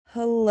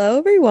Hello,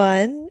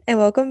 everyone, and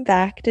welcome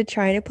back to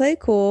Trying to Play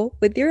Cool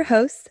with your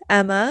hosts,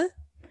 Emma.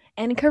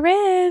 And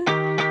Corinne.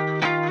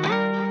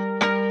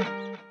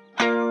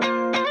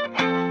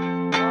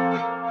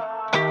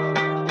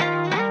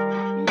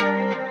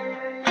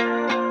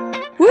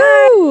 Hi.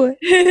 Woo!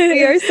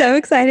 We are so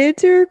excited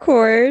to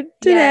record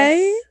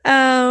today.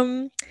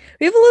 Yes.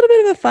 We have a little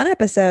bit of a fun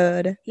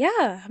episode.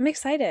 Yeah, I'm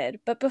excited.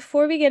 But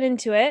before we get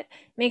into it,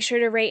 make sure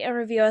to rate and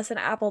review us on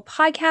Apple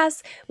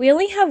Podcasts. We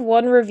only have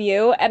one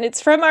review, and it's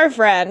from our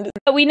friend.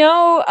 But we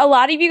know a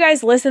lot of you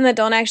guys listen that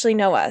don't actually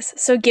know us.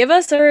 So give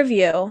us a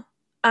review.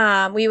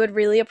 We would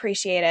really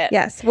appreciate it.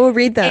 Yes, we'll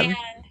read And them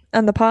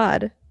on the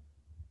pod.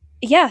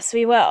 yes,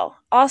 we will.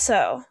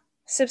 Also,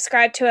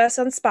 subscribe to us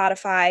on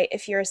Spotify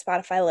if you're a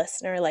Spotify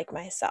listener like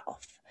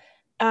myself.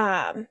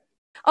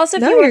 Also,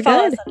 if No, you want you're to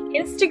follow good. us on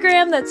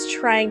Instagram, that's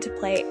trying to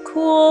play it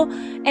cool.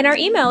 And our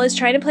email is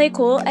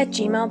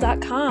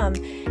tryingtoplayitcool@gmail.com.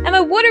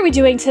 Emma, what are we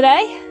doing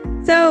today?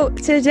 So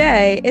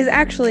today is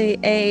actually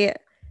a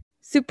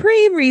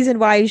supreme reason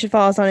why you should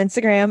follow us on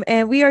Instagram,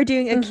 and we are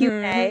doing a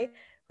Q&A.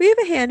 We have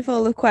a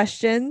handful of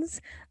questions.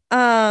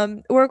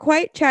 We're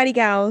quite chatty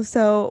gals,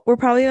 so we're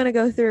probably going to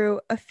go through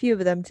a few of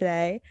them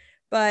today,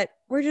 but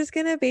we're just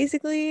going to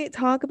basically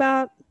talk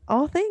about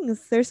all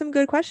things. There's some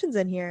good questions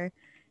in here.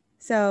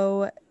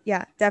 So,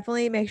 yeah,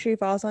 definitely make sure you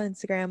follow us on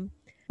Instagram.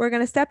 We're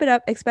going to step it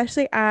up,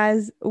 especially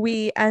as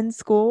we end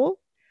school.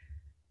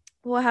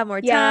 We'll have more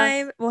Yeah,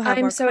 time. We'll have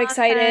I'm more so content.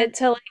 excited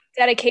to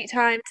dedicate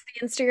time to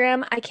the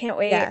Instagram. I can't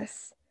wait.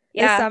 Yes.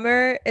 This Yeah.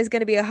 summer is going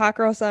to be a hot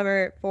girl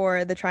summer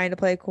for the Trying to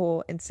Play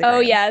Cool Oh,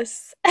 Instagram.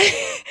 yes.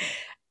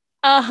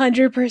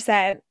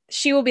 100%.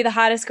 She will be the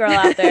hottest girl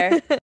out there.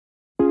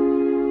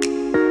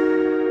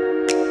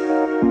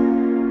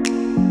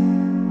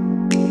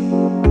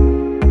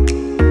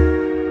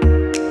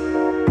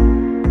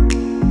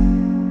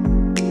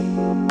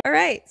 All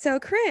right. So,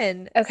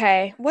 Corinne,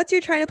 Okay. what's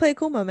your Trying to Play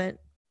Cool moment?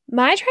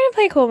 My trying to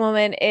play cool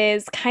moment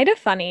is kind of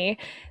funny.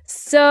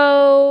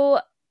 So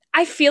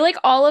I feel like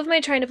all of my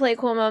trying to play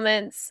cool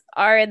moments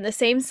are in the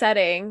same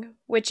setting,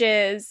 which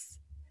is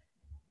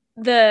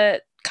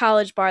the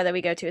college bar that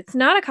we go to. It's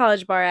not a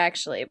college bar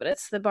actually, but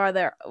it's the bar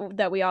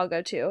that we all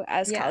go to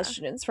as college Yeah.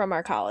 students from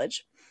our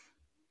college.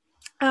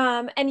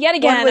 And yet One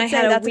again, would I say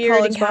had a that's a weird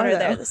college bar, encounter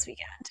there though. this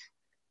weekend.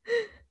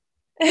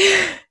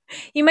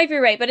 You might be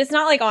right, but it's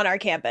not like on our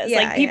campus.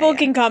 Yeah, Like people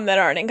can come that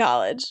aren't in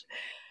college.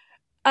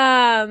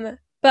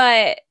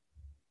 But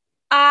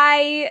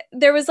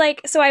there was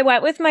like, so I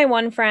went with my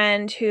one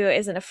friend who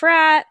is in a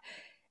frat,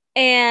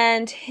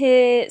 and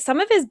some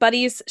of his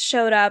buddies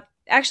showed up.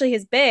 Actually,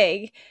 his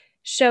big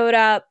showed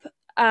up,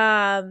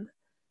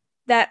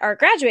 that are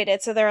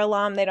graduated, so they're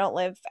alum. They don't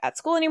live at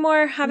school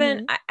anymore.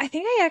 Haven't Mhm. I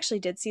think I actually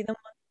did see them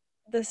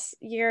this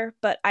year,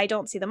 but I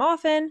don't see them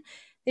often.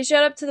 They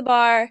showed up to the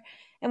bar,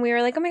 and we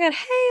were like, "Oh my god,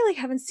 hey! Like,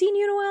 haven't seen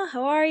you in a while.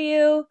 How are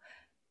you?"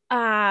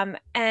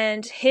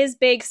 And his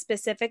big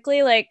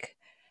specifically, like,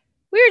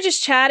 we were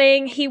just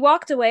chatting. He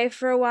walked away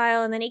for a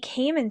while, and then he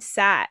came and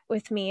sat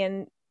with me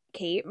and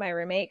Kate, my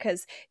roommate,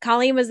 because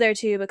Colleen was there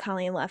too, but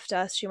Colleen left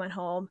us. She went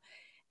home.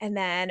 And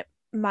then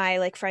my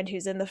like friend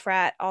who's in the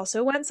frat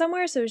also went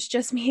somewhere, so it was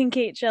just me and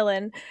Kate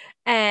chilling.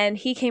 And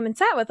he came and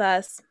sat with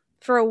us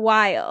for a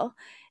while.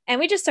 And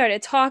we just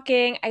started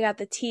talking. I got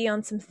the tea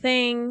on some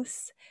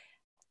things.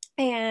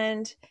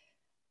 And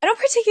I don't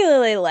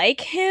particularly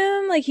like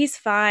him. Like, he's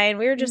fine.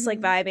 We were just like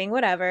Mhm. vibing,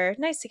 whatever.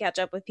 Nice to catch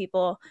up with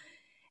people.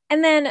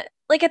 And then,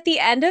 like, at the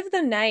end of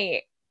the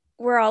night,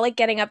 we're all like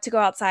getting up to go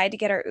outside to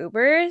get our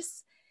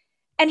Ubers.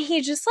 And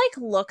he just like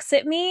looks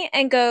at me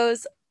and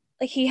goes,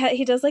 like,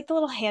 he does like the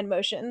little hand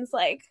motions.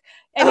 Like,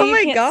 I know Oh you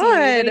my can't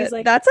see me, but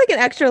God. That's like an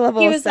extra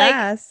level he of was like,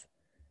 sass.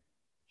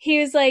 he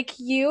was like,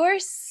 you are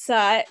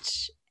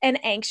such an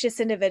anxious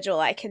individual,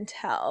 I can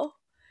tell.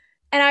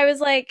 And I was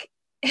like,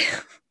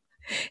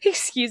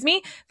 excuse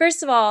me.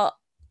 First of all,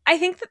 I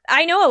think that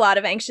I know a lot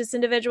of anxious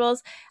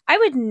individuals. I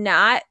would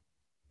not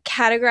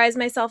categorize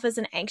myself as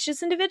an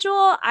anxious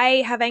individual.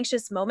 I have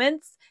anxious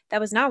moments. That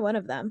was not one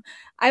of them.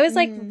 I was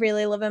like Mhm.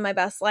 really living my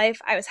best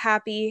life. I was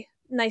happy,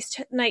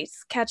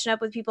 nice catching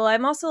up with people.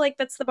 I'm also like,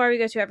 that's the bar we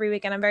go to every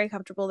weekend. I'm very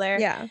comfortable there.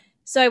 Yeah.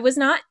 So I was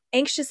not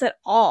anxious at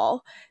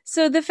all.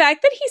 So the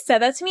fact that he said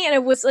that to me, and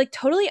it was like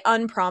totally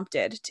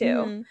unprompted too.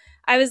 Mhm.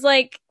 I was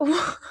like,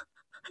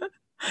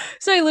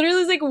 so I literally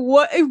was like,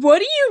 what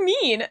do you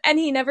mean? And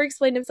he never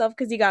explained himself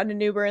because he got in an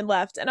Uber and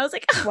left. And I was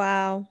like,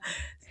 Wow.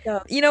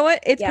 so You know what?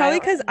 It's yeah, I probably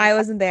don't because really I follow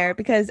wasn't there. up.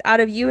 Because out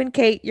of you and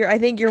Kate, I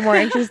think you're more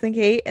anxious than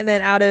Kate, and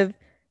then out of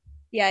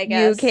Yeah, I you,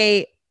 guess.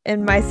 Kate,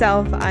 and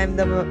myself, I'm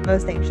the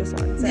most anxious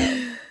one.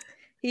 So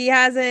he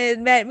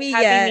hasn't met me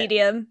Happy yet.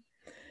 medium.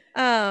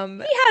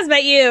 Um, He has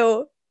met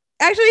you.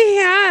 Actually, he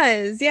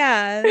has.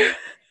 Yeah. What are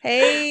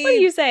Hey,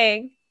 you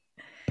saying?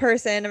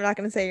 person. I'm not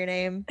gonna say your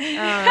name.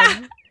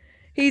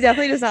 He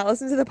definitely does not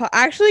listen to the pod.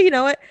 Actually, you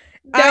know what?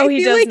 No, I he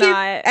feel does like if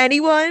not.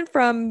 anyone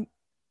from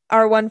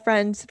our one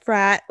friend's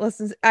frat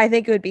listens, I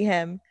think it would be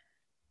him.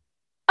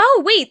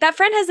 Oh, wait, that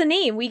friend has a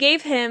name. We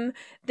gave him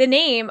the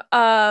name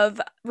of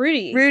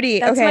Rudy.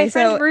 Rudy. That's my Okay, friend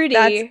so that's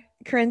Rudy.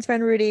 Corinne's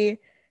friend Rudy.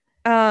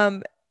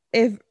 Um,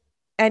 if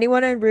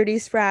anyone in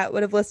Rudy's frat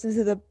would have listened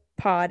to the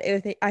pod,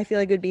 I feel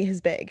like it would be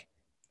his big.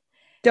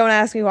 Don't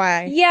ask me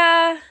why.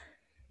 Yeah,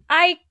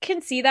 I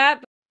can see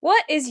that.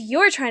 What is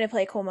your trying to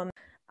play cool moment?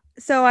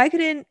 So I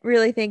couldn't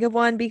really think of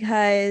one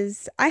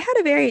because I had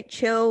a very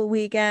chill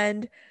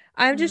weekend.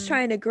 I'm just Mm,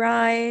 trying to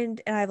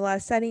grind and I have a lot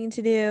of studying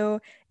to do.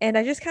 And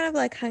I just kind of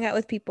like hung out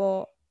with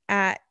people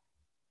at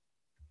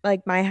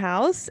like my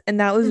house, and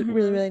that was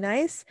really, mm-hmm. really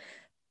nice.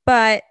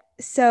 But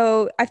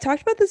so I've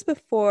talked about this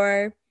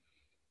before,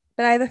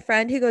 but I have a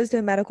friend who goes to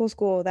a medical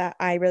school that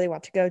I really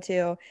want to go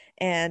to,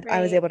 and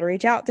I was Right. able to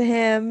reach out to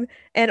him.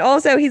 And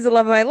also, he's the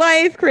love of my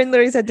life. Corinne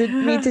literally said to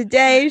me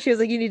today, she was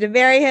like, "You need to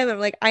marry him." I'm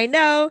like, "I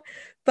know,"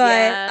 but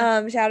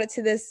Yeah. shout out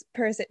to this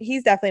person.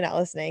 He's definitely not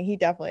listening. He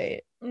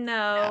definitely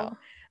No.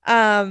 no.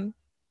 Um,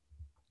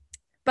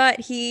 but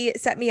he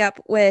set me up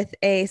with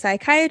a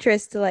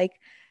psychiatrist to like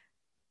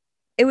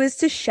it was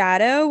to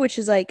shadow, which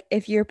is like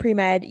if you're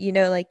pre-med,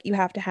 like you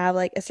have to have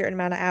like a certain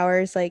amount of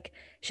hours like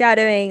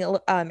shadowing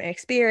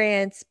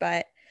experience,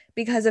 but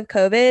because of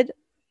COVID,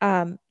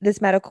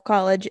 this medical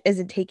college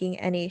isn't taking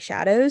any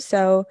shadows.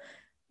 So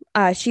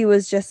she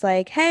was just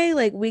like, "Hey,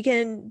 like we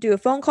can do a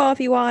phone call if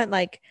you want,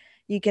 like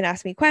you can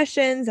ask me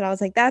questions." And I was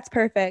like, "That's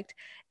perfect."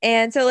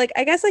 And so like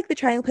I guess like the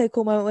try and play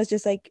cool moment was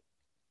just like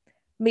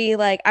me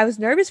like I was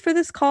nervous for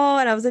this call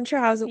and I wasn't sure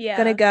how I was gonna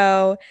Yeah.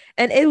 go,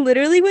 and it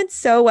literally went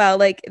so well.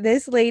 Like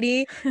this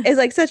lady is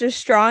like such a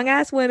strong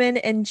ass woman,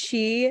 and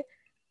she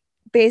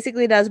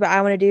basically does what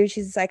I want to do.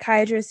 She's a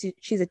psychiatrist,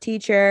 she's a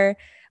teacher.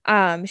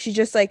 She's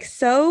just like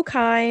so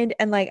kind,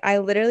 and like I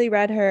literally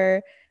read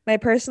her my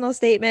personal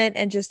statement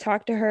and just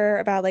talked to her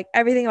about like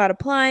everything about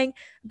applying,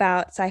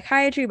 about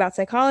psychiatry, about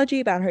psychology,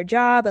 about her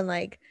job, and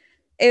like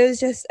it was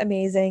just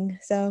amazing.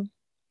 So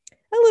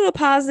a little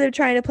positive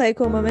trying to play a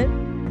cool moment.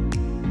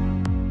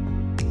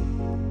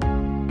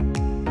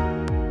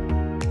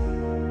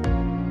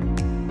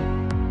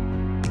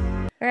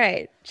 All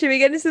right. Should we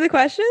get into the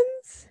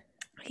questions?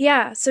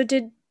 Yeah. So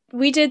did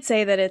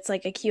say that it's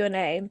like a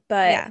Q&A,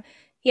 but Yeah.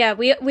 yeah,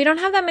 we don't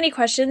have that many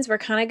questions. We're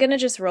kind of gonna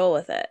just roll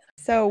with it.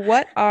 So,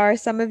 what are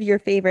some of your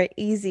favorite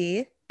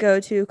easy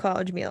go-to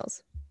college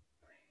meals?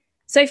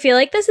 So I feel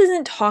like this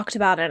isn't talked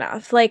about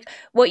enough. Like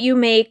what you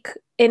make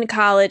in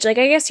college, like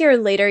I guess your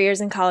later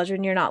years in college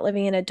when you're not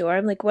living in a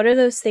dorm, like what are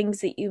those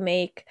things that you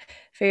make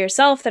for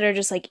yourself that are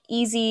just like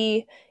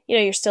easy,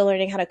 you're still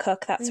learning how to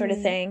cook, that sort of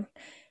Hmm. thing.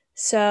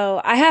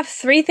 So I have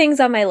three things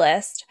on my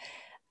list.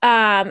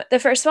 The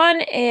first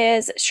one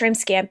is shrimp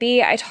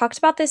scampi. I talked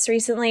about this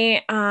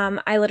recently.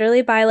 I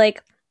literally buy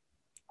like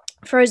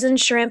frozen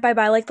shrimp. I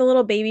buy like the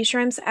little baby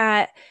shrimps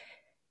at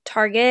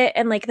Target,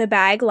 and like the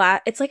bag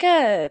it's like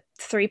a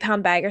 3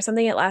 pound bag or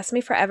something. It lasts me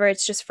forever.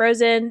 It's just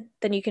frozen.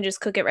 Then you can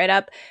just cook it right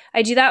up.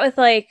 I do that with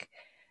like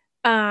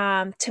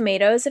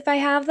tomatoes if I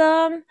have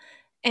them,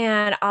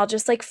 and I'll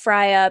just like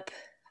fry up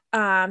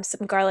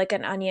some garlic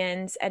and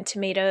onions and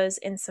tomatoes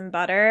in some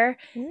butter,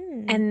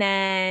 Mm. and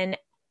then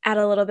add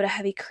a little bit of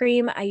heavy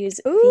cream. I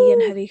use vegan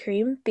Ooh. heavy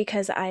cream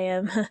because I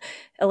am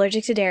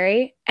allergic to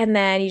dairy. And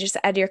then you just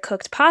add your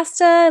cooked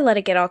pasta, let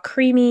it get all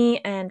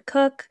creamy and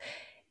cook.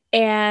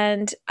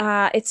 And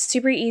it's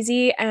super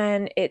easy,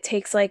 and it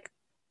takes like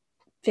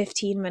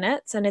 15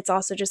 minutes, and it's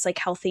also just like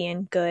healthy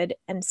and good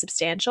and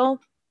substantial.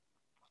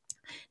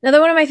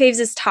 Another one of my faves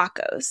is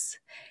tacos.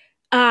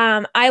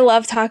 I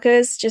love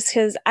tacos just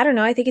because I don't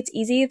know. I think it's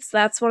easy.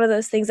 That's one of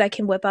those things I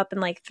can whip up in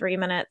like 3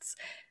 minutes.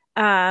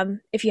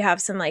 If you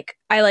have some like,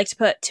 I like to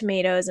put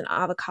tomatoes and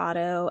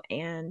avocado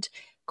and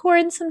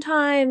corn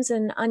sometimes,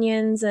 and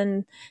onions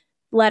and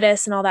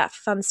lettuce and all that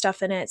fun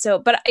stuff in it. So,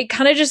 but it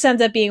kind of just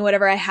ends up being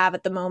whatever I have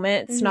at the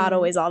moment. It's not Hmm.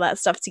 always all that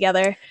stuff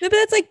together. No, but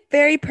that's like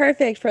very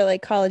perfect for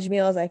like college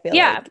meals, I feel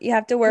Yeah, like. You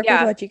have to work with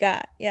yeah, what you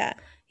got. Yeah.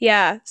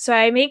 yeah. So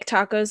I make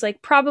tacos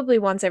like probably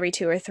once every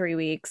 2 or 3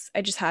 weeks.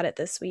 I just had it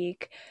this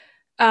week.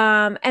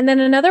 And then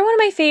another one of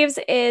my faves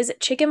is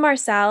chicken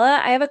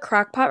marsala. I have a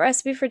crock pot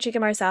recipe for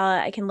chicken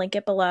marsala. I can link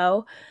it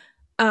below.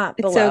 It's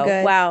so Below.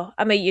 good. Wow,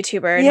 I'm a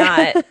YouTuber,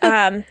 Yeah.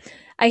 not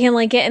I can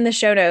link it in the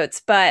show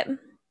notes. But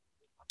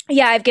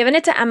yeah, I've given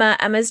it to Emma.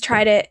 Emma's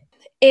tried it.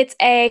 It's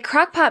a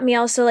crock pot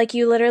meal, so like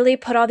you literally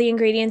put all the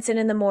ingredients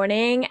in the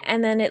morning,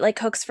 and then it like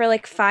cooks for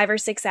like 5 or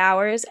 6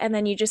 hours, and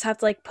then you just have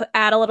to like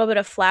add a little bit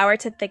of flour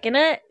to thicken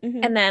it, Hmm.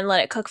 and then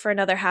let it cook for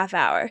another half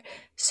hour.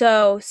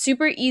 So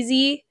super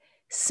easy,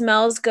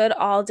 smells good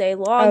all day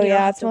long. Oh You don't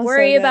yeah, it have to smells so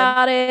worry good.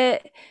 about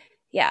it.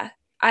 Yeah,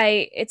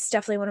 it's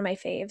definitely one of my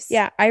faves.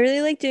 Yeah, I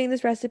really like doing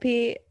this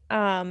recipe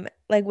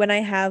like when I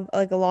have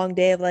like a long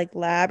day of like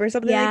lab or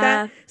something like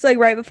that. Yeah. So like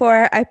right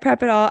before I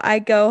prep it all, I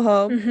go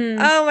home. Mm-hmm.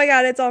 Oh my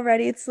God, it's all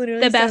ready. It's literally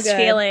The so best good.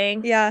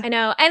 feeling. Yeah. I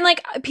know. And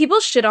like people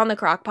shit on the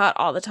crock pot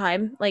all the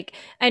time. Like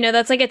I know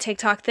that's like a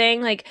TikTok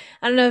thing. Like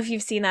I don't know if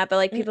you've seen that, but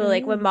like people are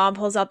like when Mm-mm. mom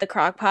pulls out the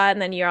crock pot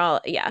and then you're all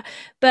yeah.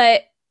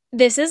 But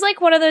this is like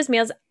one of those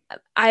meals.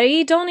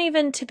 I don't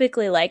even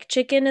typically like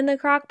chicken in the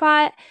crock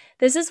pot.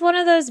 This is one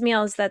of those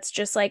meals that's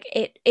just like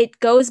it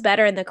goes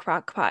better in the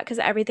crock pot because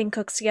everything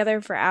cooks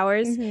together for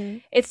hours. Hmm.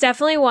 It's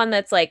definitely one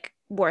that's like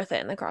worth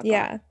it in the crock pot.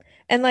 Yeah.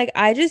 And like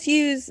I just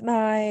use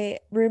my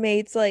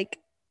roommate's like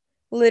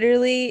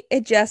literally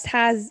it just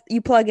has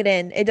you plug it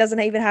in. It doesn't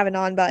even have an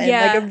on button.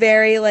 Like a Yeah,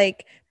 very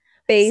like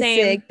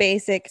same.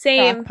 basic crock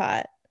Same.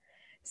 pot.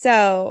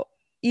 So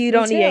you Me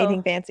don't need too.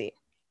 anything fancy.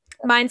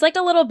 Mine's like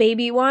a little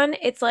baby one.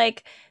 It's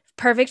like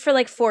perfect for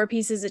like four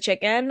pieces of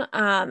chicken.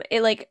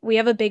 It like we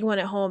have a big one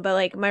at home, but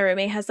like my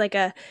roommate has like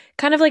a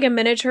kind of like a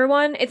miniature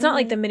one. It's not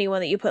like Hmm. the mini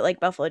one that you put like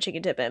buffalo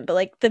chicken dip in, but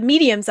like the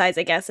medium size,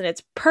 I guess, and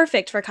it's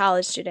perfect for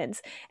college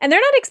students. And they're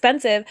not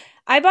expensive.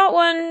 I bought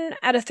one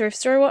at a thrift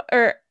store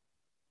or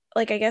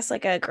like I guess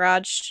like a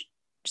garage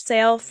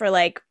sale for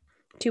like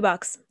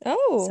 $2.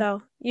 Oh,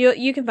 So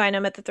you can find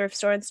them at the thrift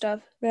store and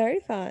stuff. very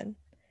fun.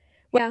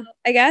 Well, Yeah.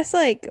 I guess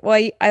like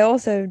well, I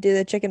also do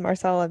the chicken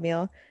marsala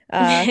meal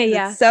 'cause it's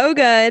Yeah. so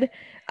good.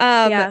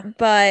 Yeah.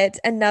 But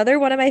another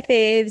one of my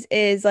faves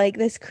is like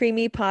this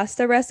creamy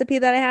pasta recipe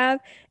that I have,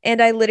 and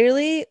I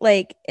literally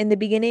like in the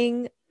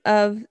beginning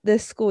of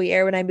this school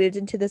year when I moved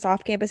into this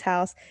off-campus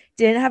house,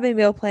 didn't have a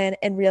meal plan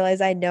and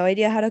realized I had no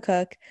idea how to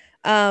cook.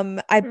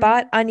 I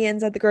bought Mm.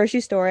 onions at the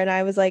grocery store and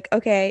I was like,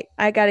 okay,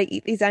 I gotta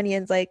eat these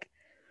onions. Like,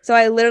 so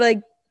I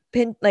literally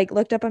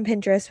looked up on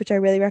Pinterest, which I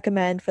really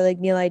recommend for like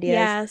meal ideas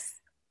Yes.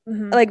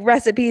 Hmm. like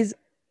recipes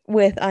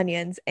with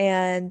onions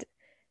and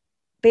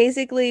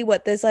basically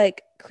what this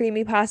like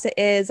creamy pasta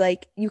is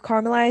like you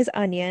caramelize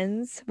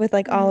onions with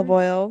like olive Hmm.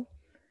 oil.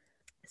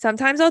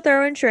 Sometimes I'll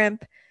throw in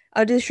shrimp.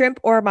 I'll do shrimp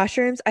or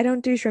mushrooms. I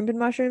don't do shrimp and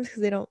mushrooms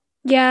because they don't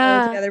go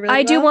Yeah, together really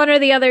I do well. one or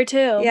the other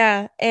too.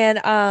 Yeah,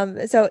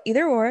 and so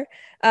either or.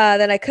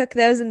 Then I cook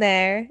those in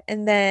there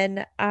and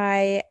then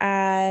I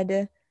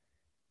add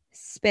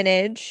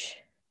spinach,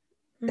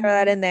 throw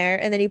that Hmm. in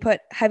there, and then you put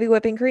heavy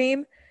whipping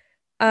cream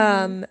Hmm.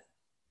 um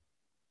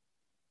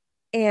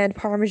and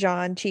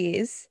Parmesan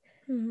cheese.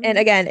 And Hmm.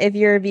 again, if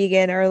you're a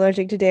vegan or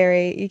allergic to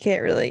dairy, you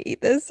can't really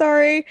eat this,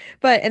 sorry.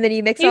 But and then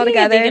you mix it You all can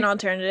get vegan together.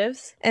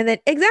 alternatives. And then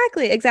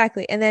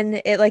exactly. And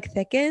then it like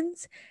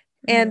thickens.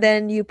 And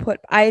Hmm. then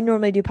I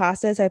normally do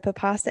pasta, so I put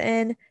pasta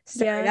in,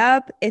 stir it Yeah.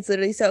 up. It's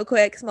literally so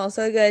quick, smells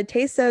so good,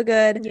 tastes so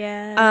good.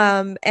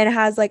 Yeah. And it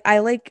has like I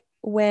like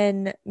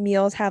when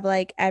meals have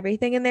like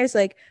everything in there. So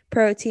like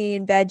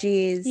protein,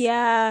 veggies.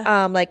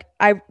 Yeah. Like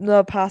I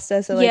love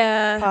pasta, so like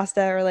Yeah.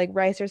 pasta or like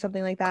rice or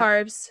something like that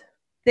Carbs.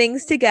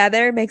 things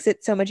together makes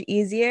it so much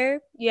easier.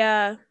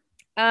 Yeah.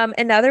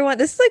 Another one,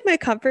 this is like my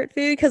comfort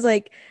food because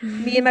like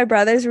me and my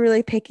brothers were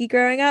really picky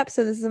growing up.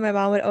 So this is what my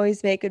mom would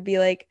always make would be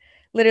like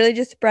literally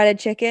just breaded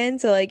chicken.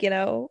 So like,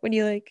 when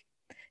you like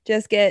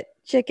just get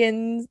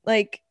chickens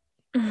like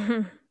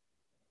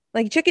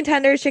chicken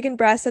tenders, chicken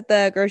breasts at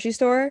the grocery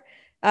store,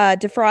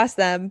 defrost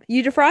them.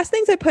 You defrost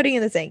things by putting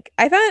in the sink.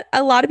 I found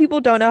a lot of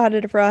people don't know how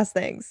to defrost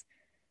things.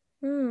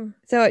 Hmm.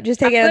 So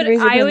just I take it out of the put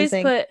freezer, put I it in the always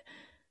sink. put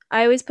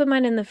I always put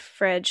mine in the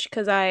fridge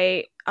because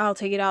I'll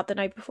take it out the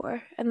night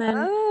before and then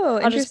Oh,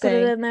 I'll just put it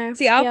interesting. in there.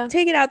 See, I'll Yeah.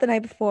 take it out the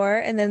night before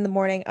and then in the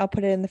morning I'll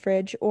put it in the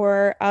fridge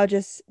or I'll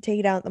just take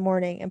it out in the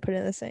morning and put it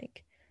in the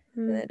sink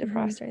and then Mm-hmm.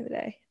 defrost during the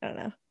day. I don't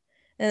know.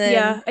 And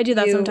Yeah, then I do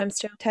that you sometimes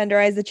too.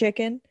 tenderize the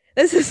chicken.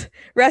 This is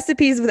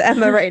recipes with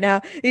Emma right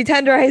now. You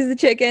tenderize the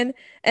chicken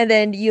and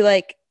then you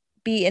like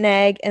beat an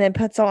egg and then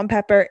put salt and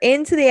pepper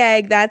into the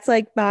egg. That's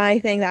like my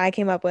thing that I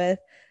came up with.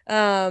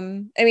 I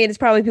mean, it's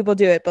probably people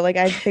do it, but like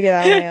I figured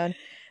that on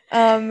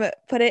my own.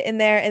 Put it in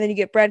there and then you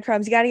get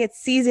breadcrumbs. You got to get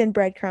seasoned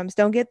breadcrumbs.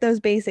 Don't get those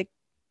basic,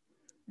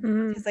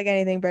 Mm. just like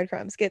anything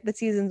breadcrumbs. Get the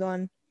seasoned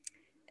one.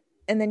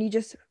 And then you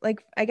just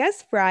like, I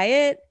guess, fry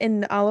it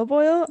in olive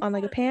oil on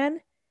like a pan.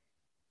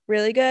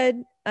 Really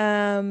good.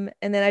 And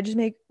then I just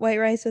make white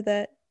rice with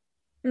it.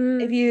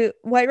 Mm.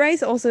 White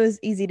rice also is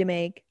easy to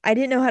make. I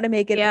didn't know how to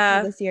make it until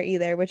Yeah. this year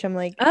either, which I'm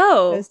like, so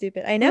Oh.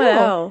 stupid. I know.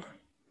 Wow.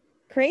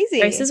 Rice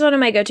Crazy. is one of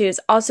my go-tos.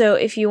 Also,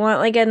 if you want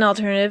like an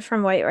alternative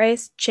from white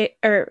rice,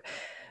 or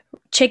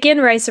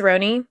chicken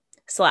rice-a-roni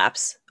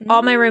slaps.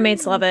 All my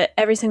roommates Mm, love it.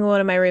 Every single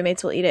one of my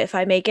roommates will eat it if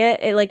I make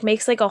it. It like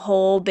makes like a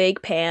whole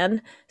big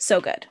pan.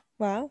 So good.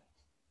 wow.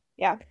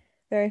 Yeah.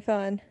 Very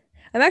fun.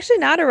 I'm actually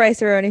not a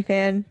rice-a-roni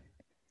fan.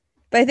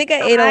 But I think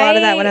I ate a lot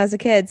of that when I I was a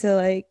kid, so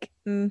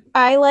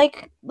I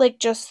like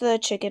just the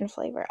chicken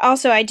flavor.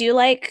 Also, I do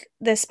like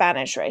the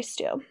Spanish rice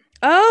too.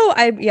 Oh,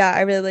 I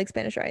really like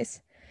Spanish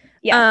rice.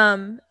 Yeah.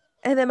 Um,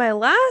 and then my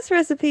last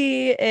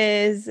recipe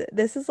is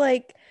this is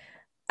like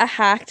a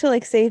hack to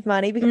like save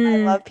money because I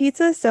Mm, love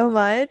pizza so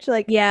much.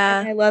 Like, and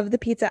yeah. I love the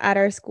pizza at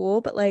our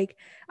school, but like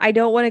I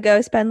don't want to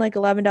go spend like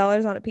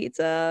 $11 on a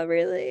pizza,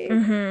 really.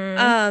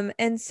 Mm-hmm.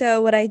 And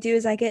so what I do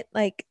is I get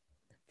like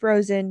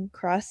frozen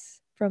crusts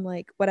from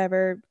like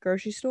whatever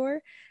grocery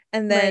store,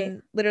 and Right.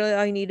 then literally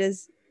all you need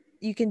is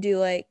you can do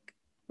like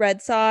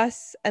red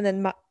sauce and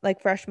then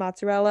like fresh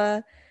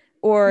mozzarella,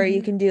 or you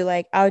Mm-hmm. can do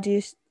like I'll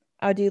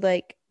do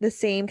like the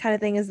same kind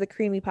of thing as the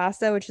creamy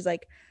pasta, which is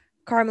like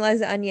caramelize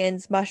the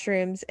onions,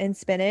 mushrooms, and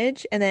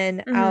spinach, and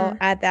then I'll Mm-hmm.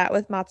 add that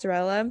with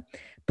mozzarella.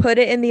 Put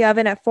it in the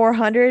oven at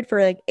 400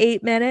 for like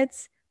 8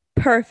 minutes.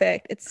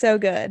 Perfect. It's so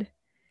good.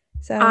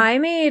 So, I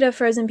made a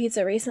frozen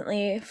pizza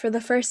recently for the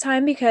first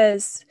time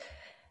because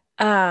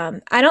I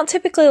don't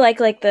typically like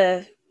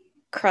the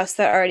crust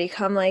that already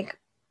come like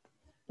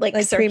like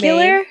pre-made.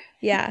 circular.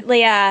 Yeah.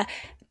 Yeah.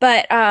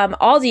 But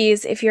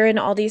Aldi's, if you're an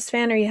Aldi's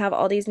fan or you have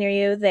Aldi's near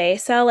you, they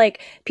sell like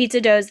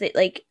pizza doughs that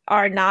like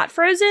are not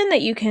frozen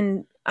that you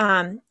can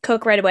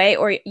cook right away,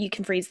 or you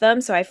can freeze them.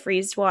 So I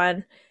freezed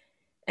one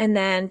and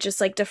then just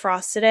like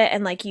defrosted it,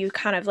 and like you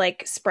kind of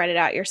like spread it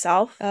out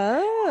yourself.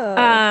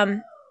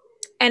 Oh.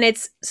 And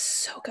it's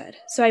so good.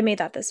 So I made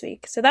that this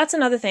week. So that's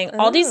another thing.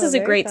 Aldi's Oh, is a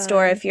very great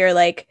store fun. if you're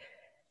like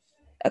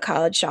a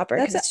college shopper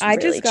because it's I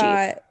really just cheap.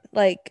 got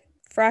like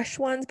fresh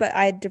ones, but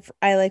I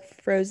like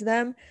froze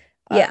them.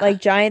 Yeah.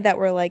 Like Giant that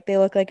were like they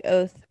look like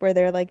Oath where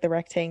they're like the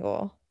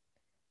rectangle.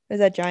 It was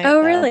that Giant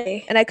Oh, though.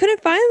 really? And I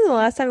couldn't find them the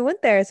last time I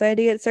went there, so I had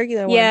to get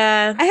circular ones.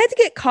 Yeah. I had to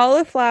get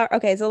cauliflower.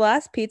 Okay, so the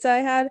last pizza I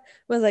had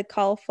was like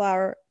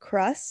cauliflower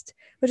crust,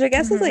 which I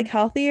guess is like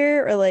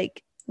healthier or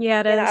like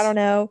Yeah, it is. I don't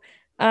know.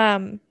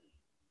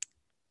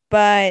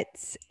 But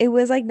it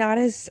was like not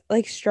as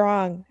like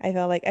strong. I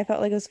felt like it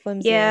was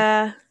flimsier.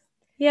 Yeah.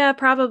 Yeah,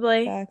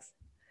 probably. Facts.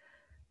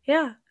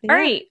 Yeah. Yeah. All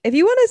right. If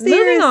you want to see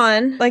Moving us,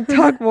 on. like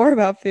talk more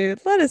about food,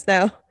 let us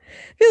know.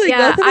 I feel like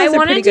Yeah, both of I us are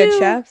wanna pretty good do-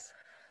 chefs.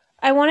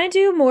 I want to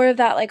do more of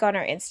that like on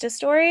our Insta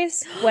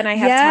stories when I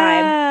have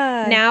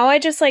Yeah. time. Now I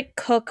just like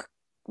cook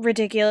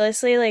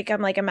ridiculously. Like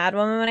I'm like a mad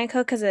woman when I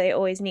cook because I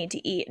always need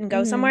to eat and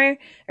go Mhm. somewhere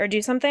or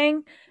do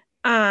something.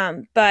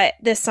 But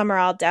this summer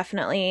I'll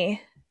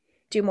definitely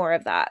do more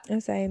of that.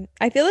 Same.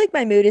 I feel like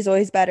my mood is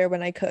always better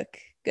when I cook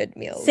good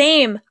meals.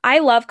 Same. I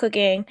love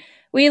cooking.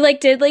 We like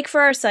did like for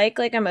our psych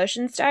like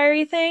emotions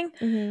diary thing.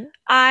 Mhm.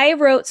 I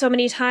wrote so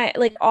many times,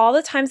 like all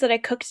the times that I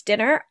cooked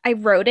dinner, I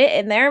wrote it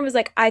in there and was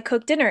like, I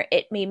cooked dinner.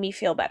 It made me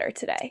feel better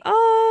today.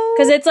 Oh.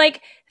 Because it's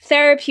like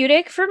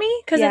therapeutic for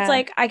me. Because Yeah. it's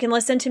like I can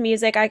listen to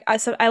music.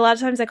 So a lot of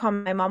times I call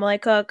my mom while I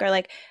cook, or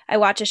like I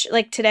watch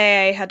like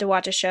today I had to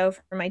watch a show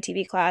for my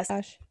TV class.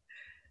 Gosh.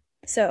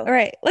 So All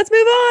right, let's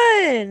move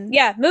on.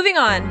 yeah, moving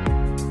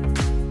on.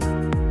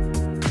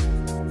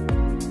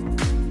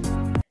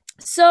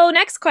 So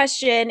next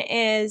question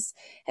is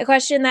a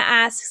question that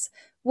asks,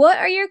 what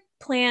are your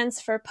plans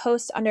for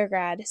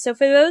post-undergrad? So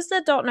for those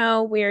that don't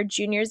know, we're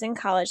juniors in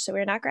college, so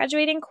we're not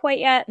graduating quite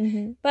yet,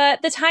 Mhm.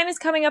 but the time is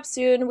coming up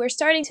soon. We're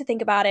starting to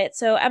think about it.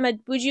 So Emma,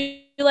 would you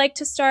like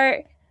to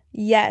start?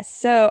 Yes.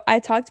 So I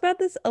talked about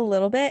this a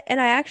little bit,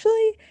 and I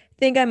actually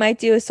think I might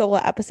do a solo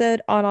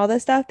episode on all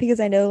this stuff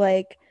because I know,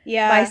 like,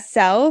 Yeah.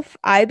 myself,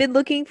 I've been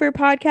looking for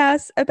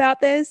podcasts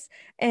about this,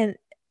 and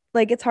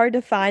like it's hard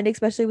to find,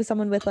 especially with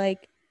someone with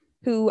like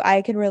who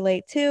I can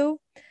relate to.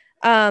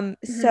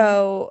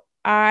 So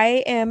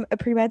I am a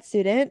pre-med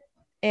student,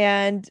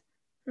 and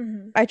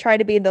I try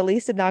to be in the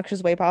least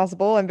obnoxious way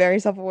possible. I'm very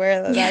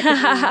self-aware that that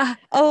can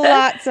be a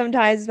lot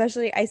sometimes,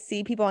 especially I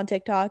see people on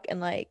TikTok and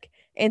like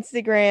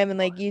Instagram and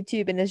like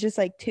YouTube, and it's just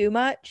like too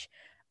much.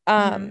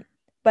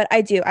 But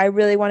I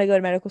really want to go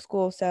to medical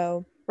school.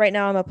 So right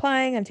now I'm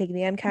applying. I'm taking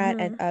the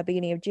MCAT at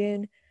beginning of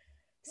June.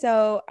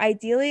 So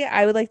ideally,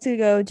 I would like to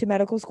go to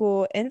medical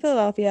school in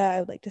Philadelphia. I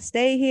would like to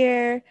stay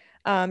here,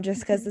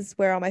 just because this is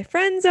where all my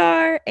friends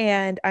are,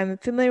 and I'm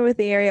familiar with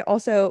the area.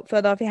 Also,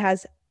 Philadelphia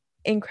has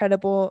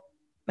incredible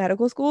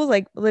medical schools,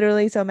 like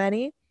literally so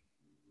many.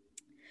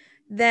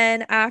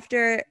 Then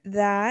after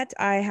that,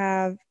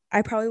 I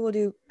probably will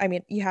do, I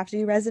mean, you have to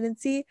do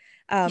residency.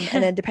 And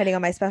then depending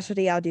on my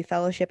specialty, I'll do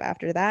fellowship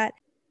after that.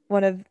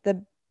 One of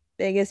the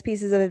biggest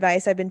pieces of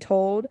advice I've been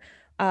told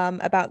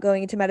about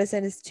going into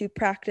medicine is to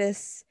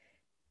practice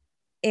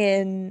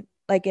in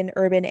like an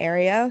urban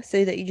area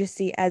so that you just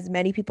see as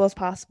many people as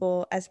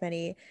possible, as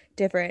many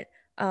different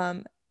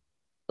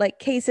like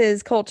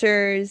cases,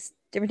 cultures,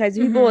 different types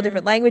of people,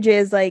 different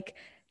languages, like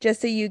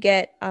just so you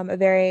get a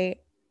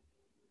very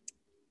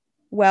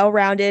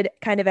well-rounded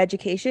kind of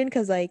education,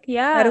 because like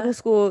medical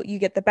school you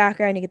get the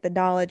background, you get the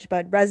knowledge,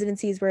 but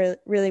residencies were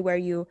really where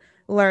you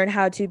learn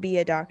how to be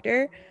a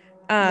doctor.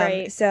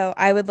 Right. So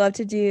I would love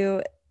to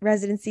do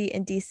residency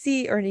in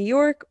DC or New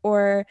York,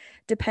 or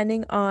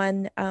depending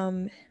on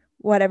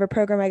whatever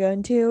program I go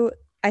into,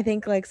 I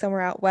think like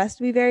somewhere out west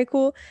would be very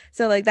cool.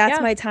 So like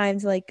that's my time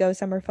to like go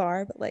somewhere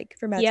far, but like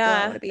for med school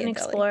I want to be in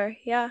explore.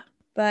 Philly.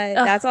 But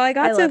that's all I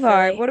got so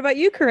far. Philly. What about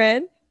you,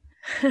 Corinne?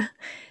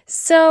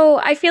 So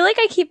I feel like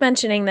I keep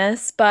mentioning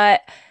this,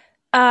 but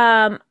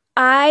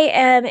I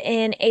am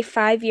in a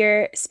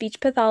 5-year speech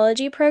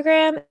pathology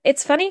program.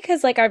 It's funny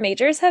because like our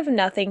majors have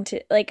nothing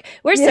to like.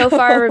 We're so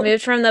far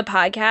removed from the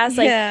podcast.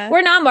 Like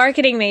we're not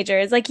marketing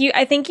majors. Like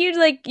I think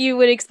you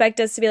would expect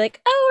us to be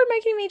like, oh, we're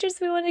marketing majors.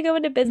 We want to go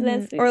into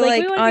business, or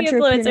like we want to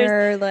be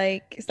entrepreneur,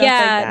 like stuff like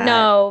that.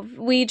 No,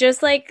 we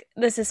just like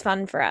this is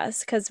fun for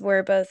us because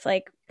we're both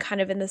like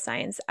kind of in the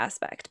science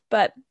aspect.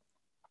 But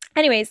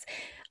anyways,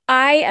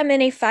 I am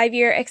in a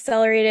 5-year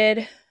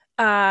accelerated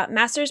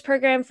master's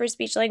program for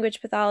speech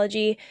language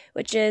pathology,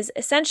 which is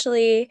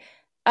essentially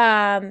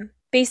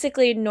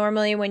basically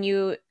normally when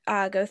you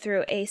go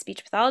through a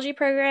speech pathology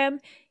program,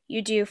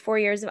 you do 4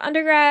 years of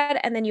undergrad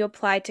and then you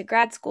apply to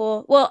grad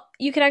school. Well,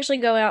 you can actually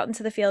go out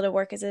into the field and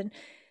work as a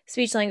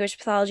speech language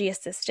pathology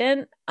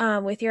assistant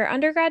with your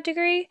undergrad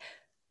degree.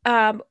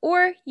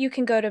 Or you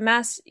can go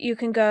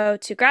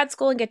to grad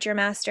school and get your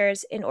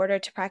master's in order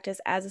to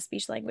practice as a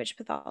speech language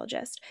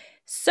pathologist.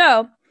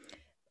 So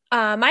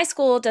my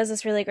school does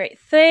this really great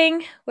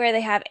thing where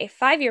they have a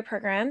 5-year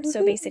program.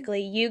 So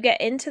basically, you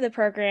get into the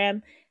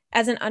program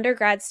as an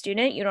undergrad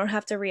student. You don't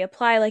have to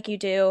reapply like you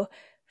do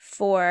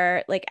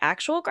for like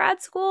actual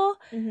grad school.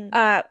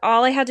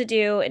 All I had to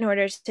do in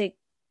order to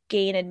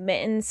gain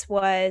admittance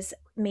was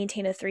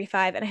maintain a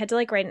 3.5, and I had to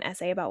like write an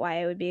essay about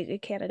why I would be a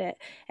good candidate.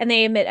 And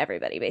they admit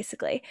everybody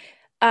basically.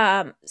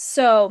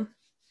 So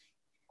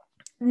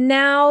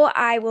now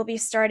I will be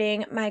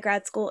starting my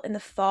grad school in the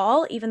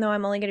fall, even though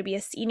I'm only going to be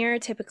a senior.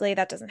 Typically,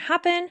 that doesn't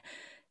happen.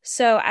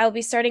 So I will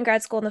be starting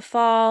grad school in the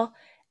fall,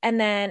 and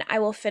then I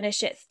will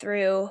finish it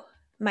through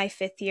my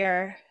 5th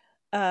year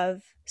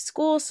of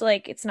school. So,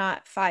 like, it's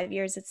not 5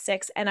 years, it's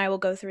 6. And I will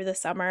go through the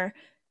summer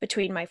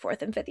between my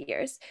 4th and 5th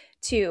years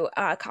to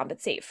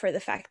compensate for the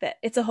fact that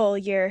it's a whole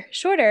year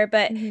shorter.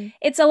 But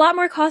it's a lot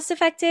more cost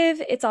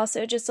effective. It's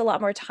also just a lot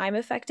more time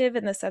effective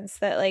in the sense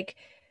that, like,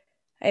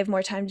 I have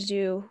more time to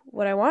do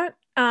what I want.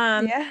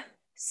 Yeah.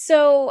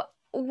 So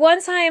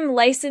once I'm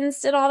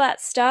licensed and all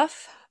that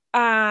stuff,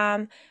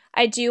 I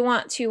do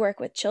want to work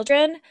with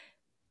children,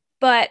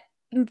 but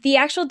the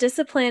actual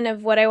discipline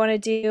of what I want to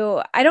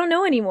do, I don't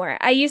know anymore.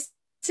 I used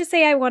to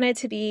say I wanted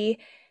to be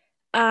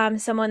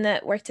someone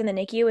that worked in the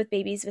NICU with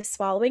babies with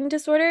swallowing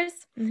disorders.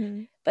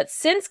 But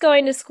since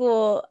going to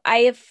school, I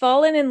have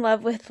fallen in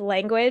love with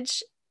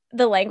language,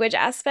 the language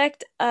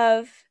aspect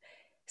of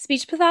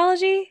speech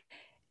pathology.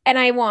 And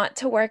I want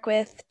to work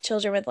with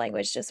children with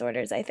language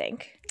disorders, I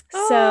think.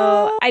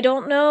 So I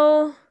don't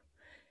know.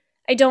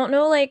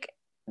 Like,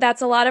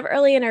 that's a lot of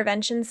early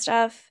intervention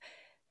stuff,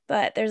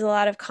 but there's a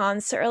lot of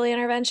cons to early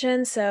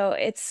intervention. So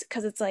it's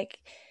because it's like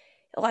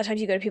a lot of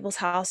times you go to people's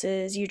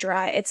houses, you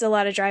drive. It's a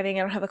lot of driving.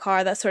 I don't have a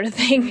car, that sort of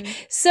thing.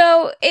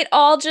 So it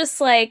all just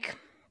like,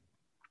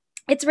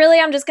 it's really,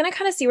 I'm just going to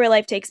kind of see where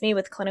life takes me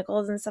with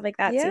clinicals and stuff like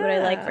that. See what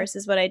I like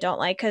versus what I don't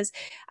like. Because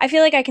I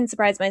feel like I can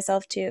surprise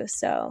myself too.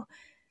 So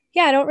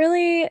yeah, I don't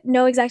really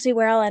know exactly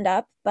where I'll end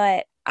up,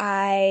 but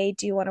I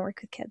do want to work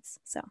with kids.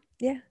 So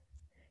yeah,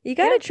 you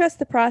got to trust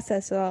the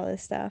process with all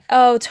this stuff.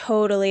 Oh,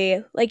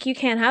 totally. Like, you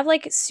can't have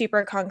like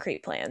super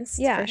concrete plans.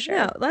 Yeah, for sure.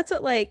 no, that's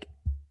what like.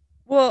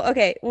 Well,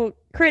 okay. Well,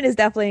 Corinne is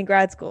definitely in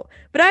grad school,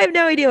 but I have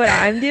no idea what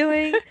I'm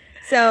doing.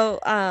 So,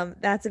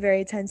 that's a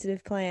very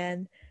tentative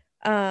plan.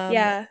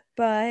 Yeah.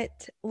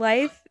 But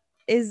life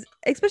is,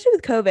 especially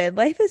with COVID,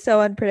 life is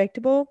so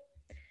unpredictable.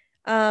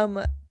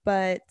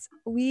 But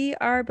we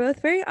are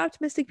both very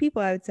optimistic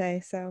people, I would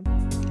say. So,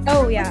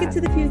 Oh yeah. look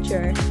into the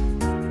future.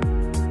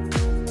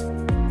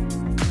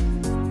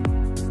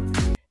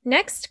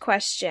 Next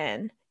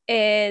question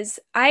is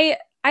I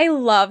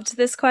loved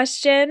this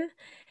question.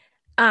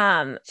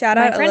 Shout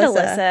my out friend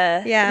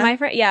Alyssa.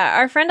 Yeah.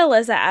 Our friend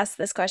Alyssa asked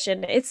this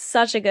question. It's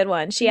such a good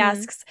one. She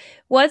asks,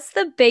 "What's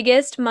the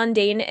biggest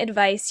mundane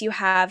advice you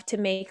have to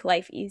make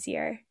life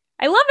easier?"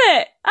 I love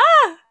it.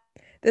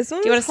 This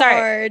one Do you was want to start?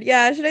 hard.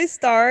 Yeah, should I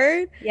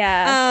start?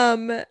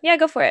 Yeah. Yeah,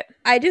 go for it.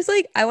 I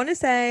want to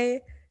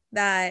say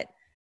that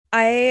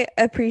I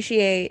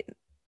appreciate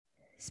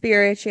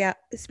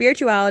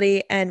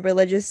spirituality and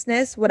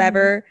religiousness,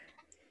 whatever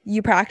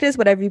you practice,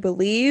 whatever you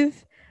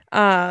believe.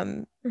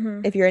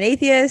 If you're an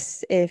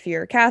atheist, if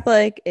you're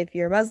Catholic, if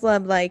you're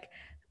Muslim, like,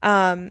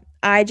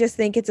 I just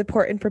think it's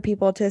important for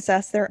people to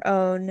assess their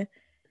own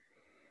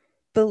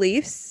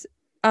beliefs,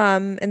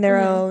 and their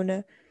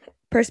own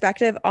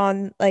perspective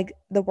on like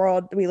the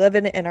world we live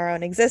in our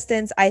own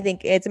existence. I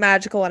think it's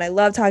magical, and I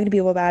love talking to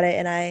people about it,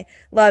 and I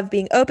love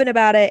being open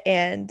about it.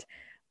 And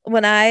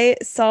when I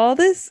saw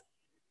this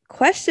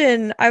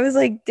question, I was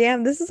like,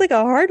 damn, this is like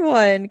a hard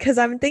one, because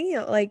I'm thinking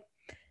of, like,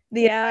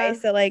 the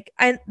advice that, like,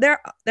 and there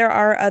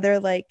are other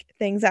like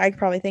things that I could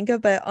probably think of,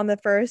 but on the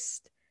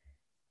first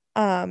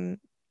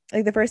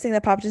like the first thing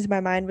that popped into my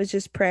mind was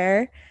just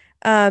prayer,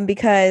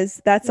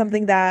 because that's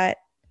something that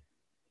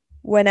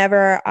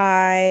whenever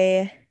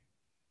I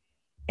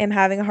am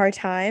having a hard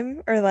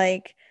time, or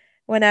like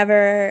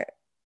whenever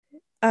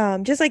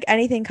just like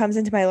anything comes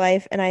into my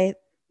life, and I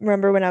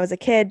remember when I was a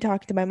kid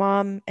talking to my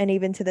mom, and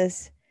even to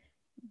this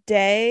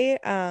day,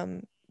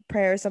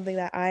 prayer is something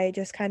that I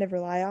just kind of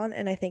rely on,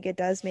 and I think it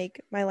does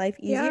make my life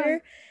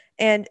easier.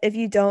 And if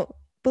you don't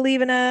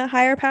believe in a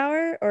higher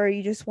power, or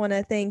you just want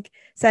to think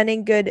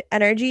sending good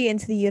energy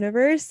into the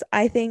universe,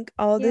 I think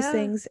all of those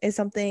things is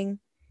something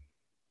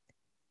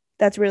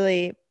that's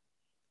really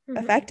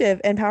effective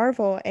and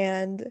powerful.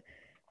 And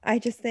I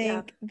just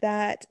think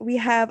that we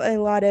have a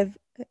lot of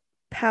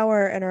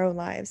power in our own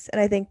lives,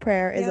 and I think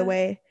prayer is a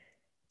way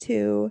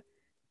to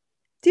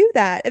do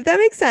that, if that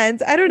makes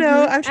sense. I don't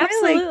know. I'm trying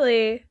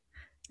Absolutely. to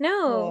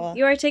No,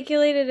 you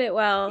articulated it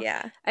well.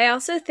 Yeah. I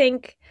also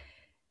think,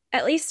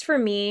 at least for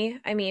me,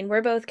 I mean,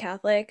 we're both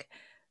Catholic.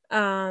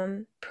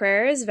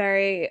 Prayer is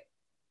very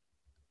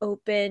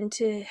open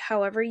to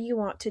however you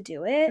want to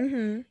do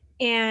it.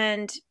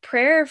 And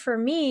prayer for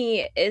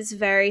me is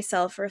very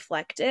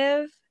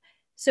self-reflective.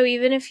 So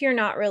even if you're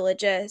not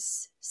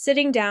religious,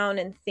 sitting down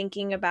and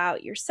thinking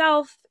about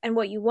yourself and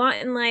what you want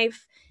in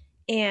life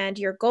and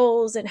your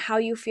goals and how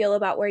you feel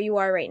about where you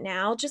are right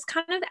now, just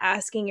kind of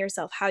asking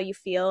yourself how you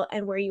feel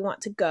and where you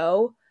want to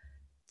go.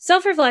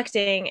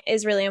 Self-reflecting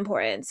is really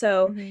important.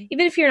 So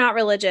even if you're not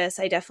religious,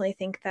 I definitely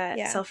think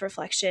that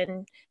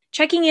self-reflection,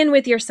 checking in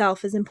with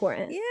yourself is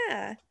important.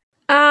 Yeah.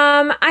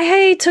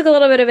 I took a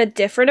little bit of a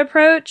different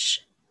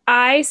approach.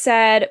 I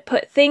said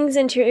put things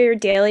into your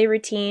daily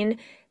routine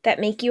that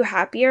make you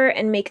happier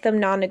and make them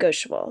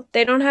non-negotiable.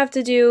 They don't have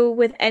to do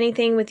with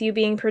anything with you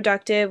being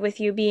productive, with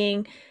you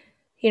being,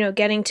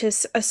 getting to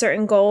a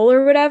certain goal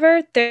or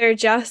whatever. They're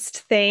just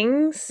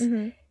things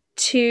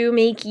to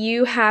make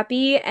you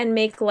happy and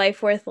make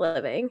life worth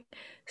living.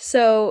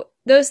 So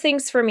those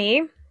things for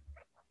me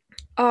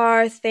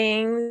are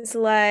things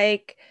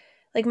like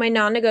my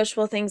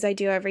non-negotiable things I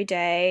do every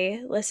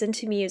day: listen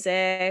to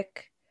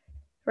music,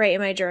 write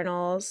in my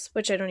journals,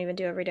 which I don't even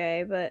do every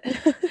day, but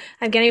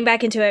I'm getting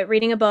back into it,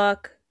 reading a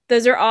book.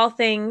 Those are all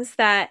things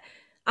that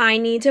I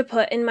need to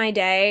put in my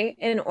day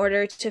in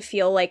order to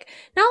feel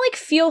not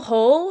feel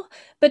whole,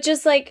 but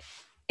just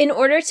in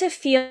order to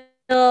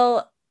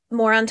feel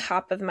more on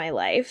top of my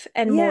life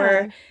and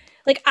more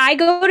I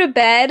go to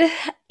bed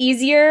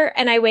easier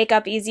and I wake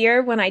up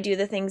easier when I do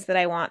the things that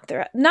I want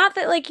through. Not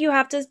that you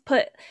have to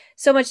put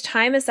so much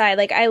time aside.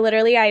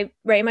 I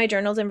write in my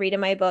journals and read in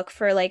my book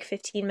for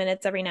 15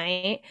 minutes every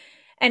night.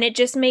 And it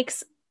just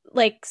makes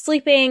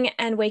sleeping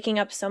and waking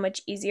up so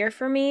much easier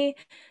for me.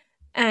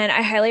 And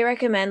I highly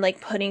recommend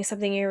putting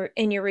something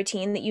in your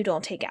routine that you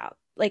don't take out.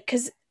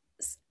 Because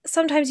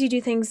sometimes you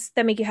do things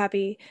that make you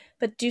happy,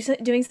 but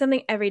doing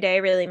something every day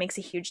really makes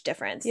a huge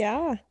difference.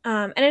 Yeah.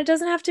 And it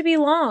doesn't have to be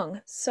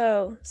long.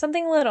 So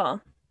something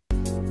little.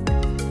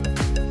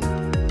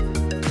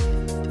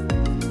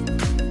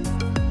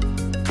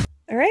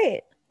 All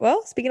right.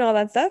 Well, speaking of all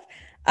that stuff,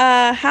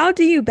 how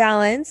do you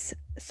balance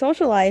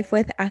social life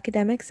with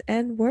academics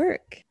and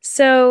work?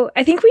 So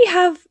I think we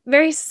have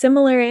very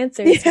similar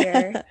answers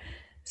here.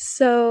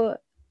 So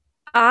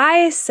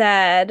I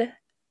said,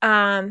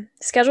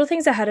 schedule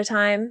things ahead of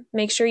time.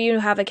 Make sure you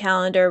have a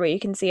calendar where you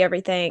can see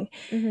everything,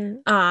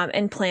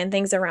 and plan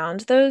things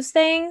around those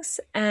things,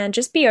 and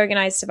just be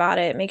organized about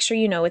it. Make sure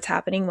you know what's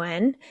happening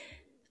when.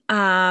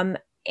 And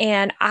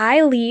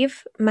I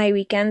leave my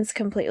weekends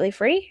completely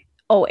free,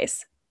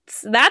 always.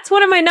 That's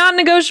one of my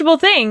non-negotiable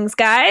things,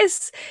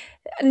 guys.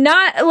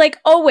 Not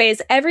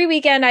always. Every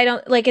weekend I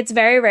don't it's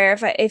very rare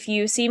if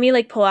you see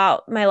me pull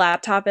out my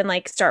laptop and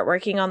start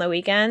working on the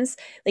weekends,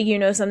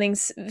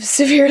 something's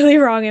severely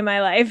wrong in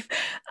my life.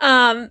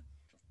 I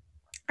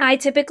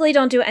typically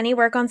don't do any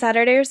work on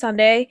Saturday or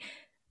Sunday.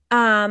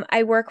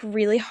 I work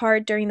really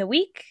hard during the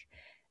week.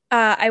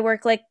 I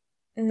work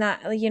not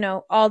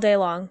all day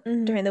long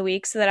during the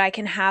week so that I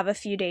can have a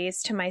few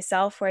days to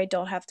myself where I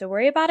don't have to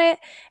worry about it.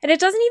 And it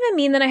doesn't even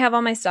mean that I have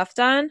all my stuff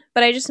done,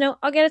 but I just know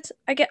I'll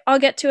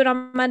get to it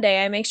on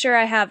Monday. I make sure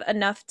I have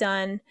enough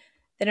done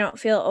that I don't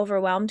feel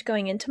overwhelmed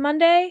going into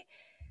Monday.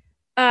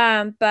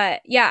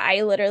 But yeah,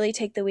 I literally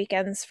take the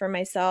weekends for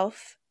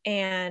myself,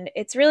 and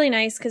it's really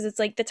nice because it's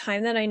the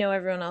time that I know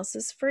everyone else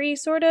is free,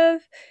 sort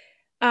of.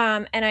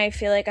 And I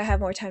feel like I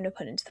have more time to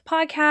put into the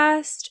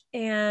podcast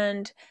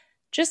and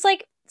just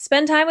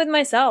spend time with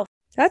myself.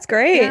 That's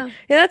great.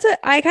 Yeah,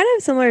 I kind of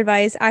have similar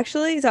advice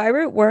actually. So I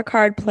wrote work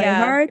hard, play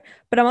hard,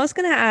 but I'm also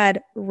going to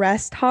add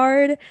rest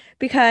hard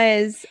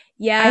because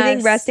I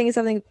think resting is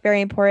something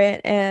very important.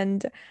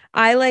 And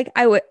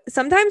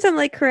sometimes I'm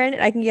like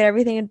Corinne, I can get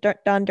everything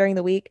done during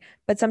the week,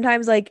 but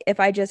sometimes if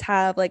I just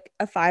have a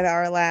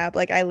 5-hour lab,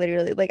 I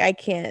literally I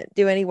can't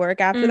do any work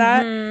after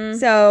that.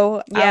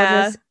 So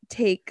I'll just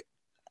take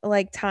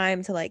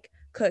time to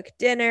cook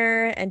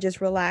dinner and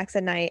just relax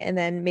at night and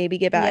then maybe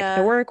get back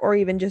to work or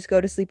even just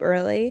go to sleep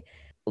early.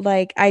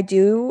 I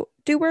do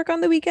work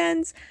on the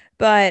weekends,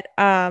 but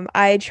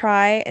I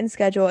try and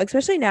schedule,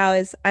 especially now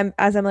as I'm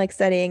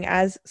studying,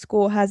 as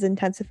school has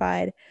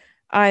intensified,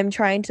 I'm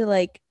trying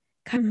to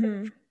kind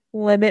of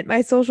limit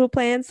my social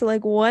plans to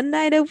one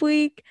night of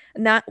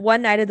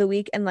the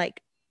week and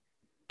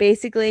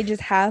basically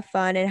just have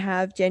fun and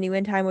have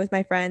genuine time with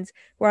my friends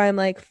where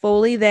I'm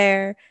fully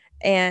there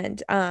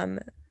and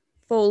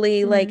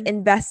fully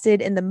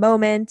invested in the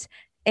moment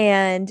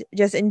and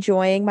just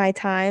enjoying my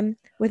time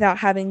without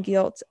having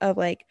guilt of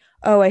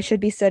oh, I should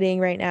be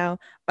studying right now.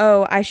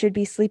 Oh, I should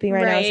be sleeping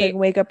right now so I can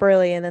wake up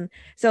early. And then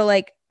so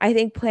I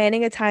think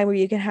planning a time where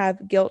you can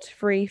have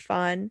guilt-free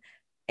fun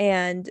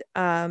and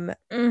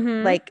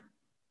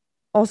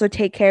also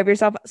take care of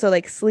yourself. So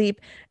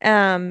sleep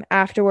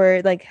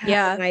afterward,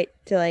 have a night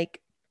to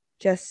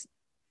just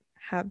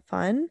have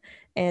fun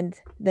and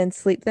then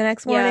sleep the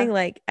next morning.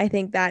 I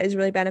think that is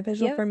really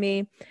beneficial for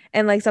me,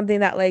 and something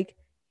that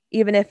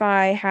even if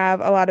I have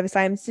a lot of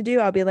assignments to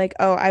do, I'll be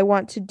oh, I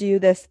want to do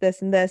this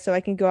and this so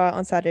I can go out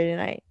on Saturday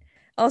night.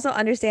 Also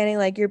understanding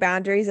your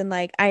boundaries and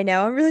I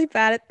know I'm really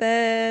bad at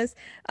this,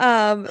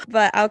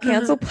 but I'll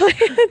cancel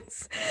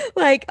plans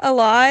a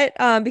lot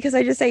because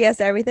I just say yes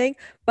to everything.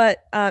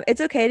 But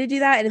it's okay to do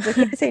that, and it's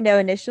okay to say no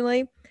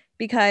initially,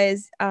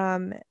 because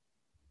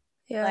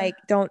Yeah. like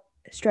don't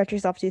stretch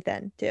yourself too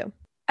thin too.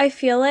 I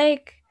feel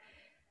like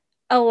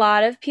a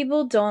lot of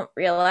people don't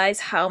realize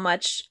how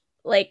much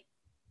like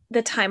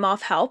the time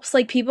off helps.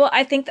 Like people,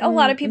 I think a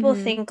lot of people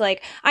think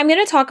like, I'm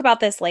going to talk about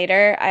this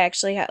later. I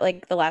actually have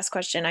like the last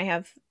question I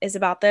have is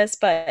about this,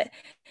 but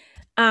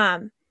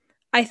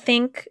I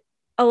think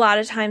a lot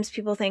of times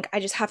people think I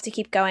just have to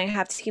keep going. I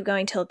have to keep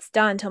going till it's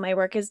done, till my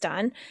work is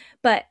done.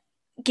 But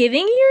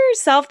giving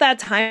yourself that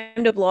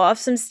time to blow off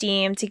some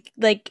steam, to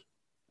like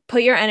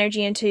put your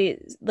energy into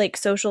like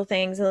social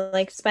things and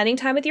like spending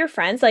time with your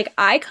friends. Like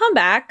I come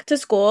back to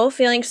school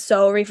feeling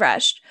so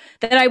refreshed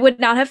that I would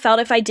not have felt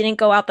if I didn't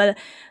go out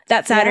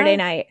that Saturday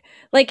night.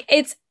 Like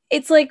it's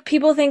like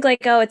people think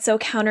like, oh, it's so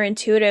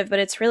counterintuitive, but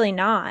it's really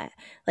not.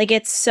 Like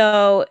it's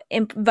so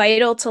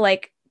vital to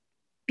like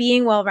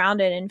being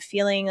well-rounded and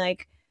feeling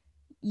like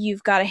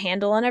you've got a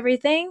handle on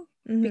everything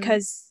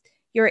because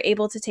you're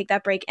able to take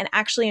that break and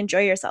actually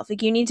enjoy yourself.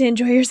 Like you need to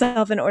enjoy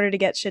yourself in order to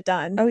get shit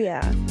done. Oh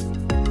yeah.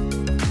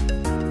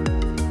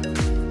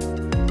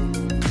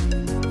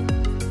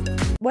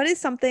 What is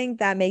something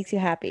that makes you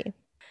happy?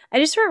 I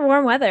just want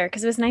warm weather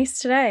because it was nice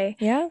today.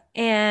 Yeah.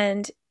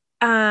 And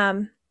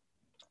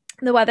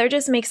the weather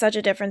just makes such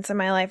a difference in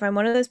my life. I'm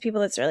one of those people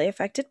that's really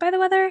affected by the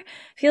weather.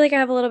 I feel like I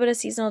have a little bit of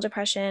seasonal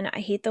depression. I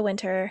hate the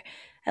winter.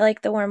 I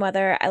like the warm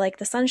weather. I like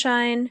the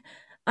sunshine.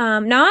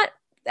 Not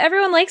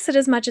everyone likes it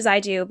as much as I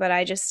do, but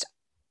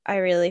I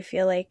really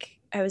feel like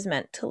I was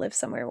meant to live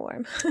somewhere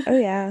warm. Oh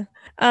yeah.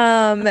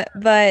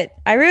 But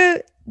I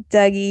wrote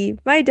Dougie,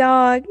 my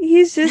dog.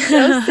 He's just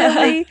so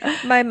silly.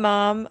 My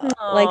mom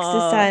likes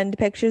to send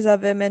pictures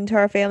of him into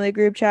our family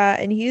group chat,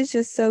 and he's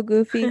just so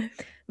goofy.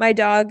 My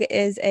dog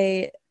is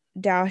a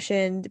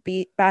Dachshund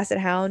Basset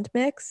Hound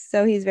mix,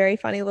 so he's very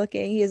funny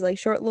looking. He has like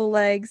short little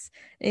legs,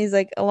 and he's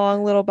like a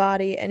long little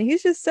body, and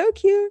he's just so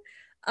cute.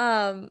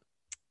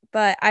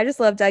 But I just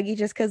love Dougie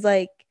just because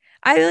like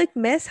I like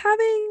miss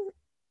having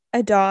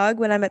a dog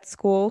when I'm at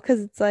school because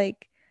it's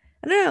like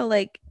I don't know,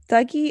 like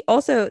Dougie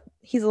also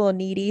he's a little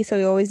needy, so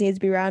he always needs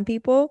to be around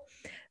people.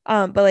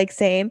 But like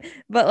same,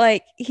 but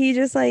like he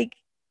just like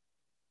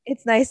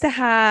it's nice to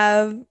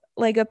have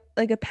like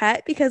a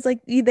pet because like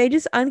they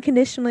just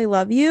unconditionally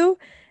love you,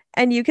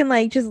 and you can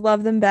like just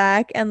love them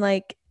back and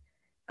like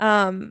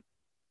I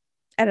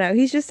don't know,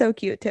 he's just so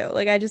cute too.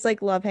 Like I just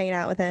like love hanging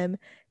out with him,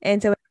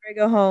 and so whenever I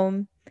go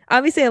home,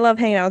 obviously I love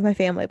hanging out with my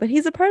family, but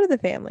he's a part of the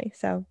family,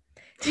 so.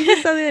 He's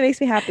just something that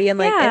makes me happy. And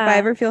like if I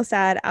ever feel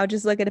sad, I'll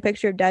just look at a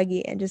picture of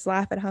Dougie and just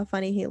laugh at how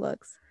funny he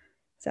looks.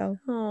 So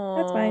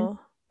that's fine.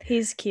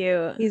 He's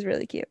cute. He's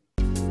really cute.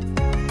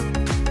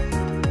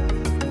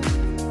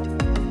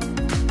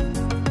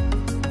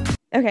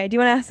 Okay, do you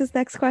want to ask this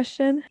next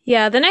question?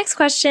 Yeah, the next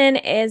question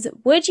is,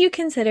 would you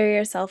consider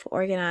yourself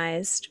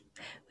organized?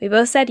 We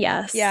both said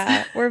yes.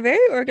 Yeah, we're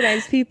very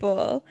organized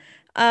people.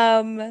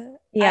 Yeah.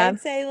 I'd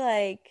say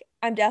like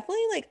I'm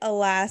definitely like a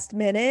last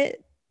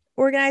minute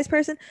organized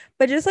person,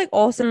 but just like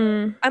also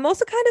I'm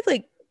also kind of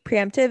like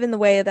preemptive in the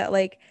way that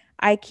like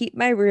I keep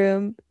my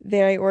room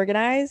very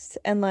organized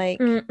and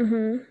like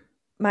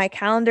my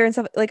calendar and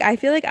stuff. Like I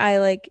feel like I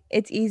like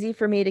it's easy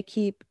for me to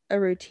keep a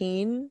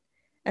routine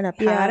and a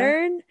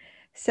pattern.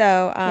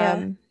 So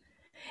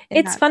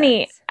it's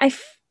funny.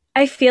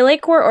 I feel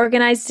like we're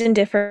organized in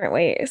different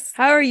ways.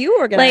 How are you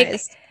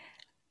organized?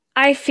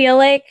 Like I feel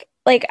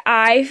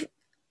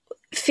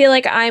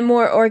like I'm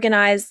more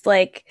organized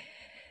like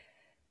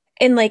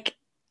in like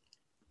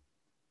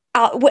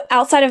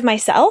outside of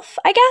myself,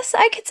 I guess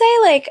I could say.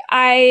 Like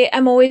I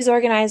am always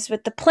organized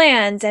with the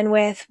plans and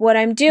with what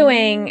I'm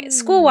doing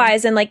school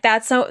wise, and like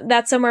that's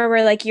somewhere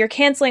where like you're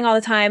canceling all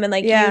the time and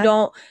like you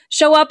don't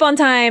show up on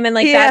time, and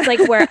like that's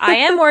like where I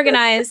am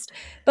organized.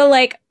 But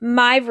like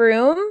my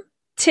room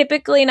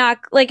typically not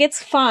like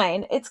it's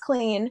fine, it's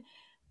clean,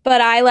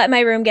 but I let my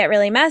room get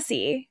really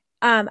messy.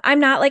 I'm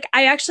not like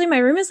my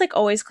room is like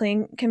always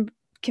clean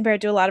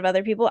compared to a lot of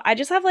other people. I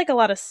just have like a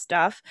lot of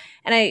stuff,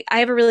 and I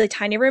have a really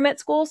tiny room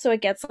at school, so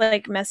it gets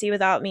like messy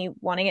without me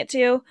wanting it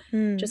to,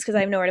 just because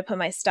I have nowhere to put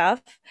my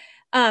stuff.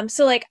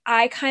 So like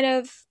I kind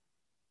of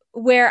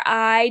where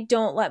I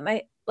don't let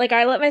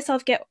I let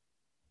myself get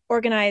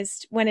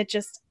organized when it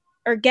just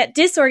or get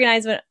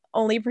disorganized when it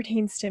only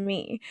pertains to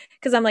me,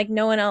 because I'm like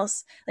no one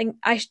else, like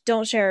I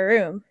don't share a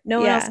room. No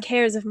one else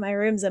cares if my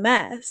room's a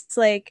mess. It's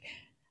like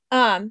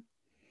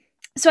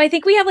so I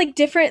think we have like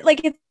different,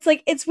 like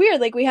it's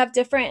weird. Like we have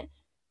different,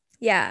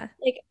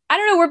 like, I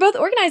don't know. We're both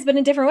organized, but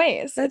in different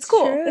ways. That's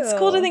cool. True. It's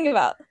cool to think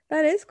about.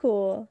 That is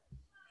cool.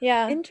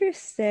 Yeah.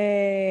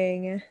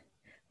 Interesting.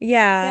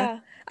 Yeah.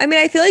 I mean,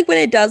 I feel like when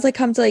it does like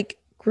come to like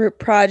group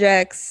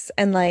projects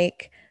and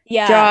like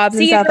jobs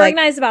and stuff, you're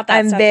organized about that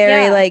I'm stuff.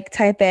 very like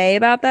type A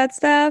about that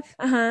stuff.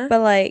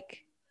 But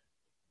like,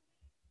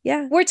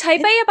 we're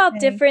type A about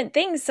different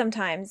things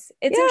sometimes.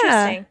 It's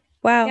interesting.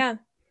 Wow. Yeah.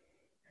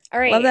 All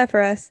right. Love that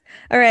for us.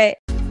 All right.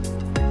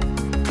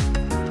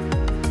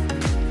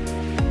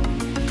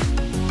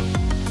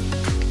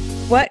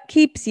 What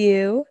keeps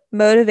you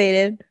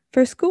motivated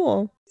for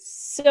school?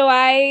 So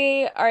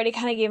I already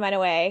kind of gave mine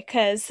away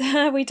because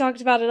we talked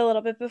about it a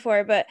little bit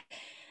before, but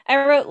I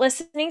wrote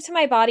listening to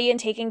my body and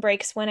taking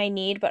breaks when I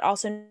need, but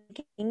also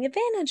taking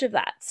advantage of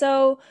that.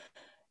 So,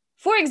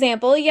 for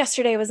example,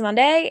 yesterday was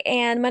Monday,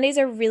 and Mondays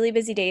are really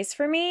busy days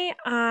for me.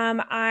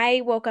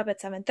 I woke up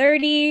at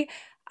 7:30.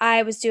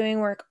 I was doing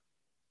work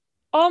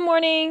all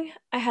morning.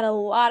 I had a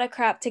lot of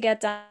crap to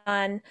get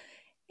done.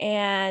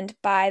 And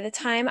by the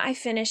time I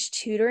finished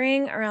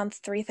tutoring around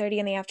 3:30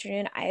 in the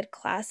afternoon, I had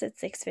class at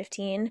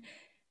 6:15.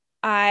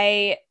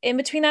 I, in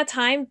between that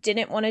time,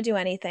 didn't want to do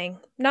anything,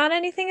 not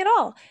anything at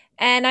all.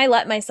 And I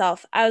let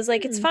myself. I was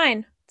like, it's Hmm.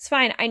 fine. It's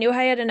fine. I knew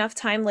I had enough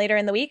time later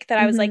in the week that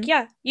I was Mm-hmm. like,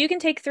 yeah, you can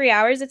take 3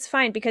 hours. It's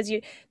fine because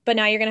but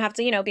now you're going to have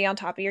to, be on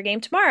top of your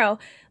game tomorrow.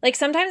 Like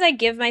sometimes I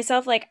give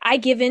myself, like, I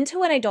give into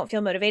when I don't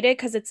feel motivated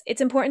because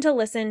it's important to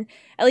listen,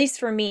 at least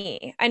for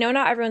me. I know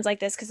not everyone's like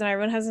this because not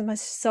everyone has as much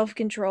self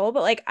control,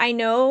 but like I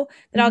know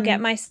that I'll Mm-hmm.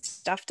 get my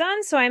stuff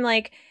done. So I'm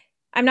like,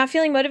 I'm not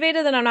feeling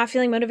motivated, then I'm not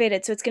feeling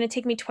motivated. So it's going to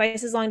take me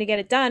twice as long to get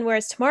it done.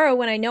 Whereas tomorrow,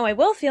 when I know I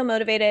will feel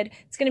motivated,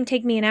 it's going to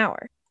take me an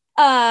hour.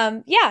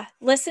 Yeah,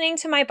 listening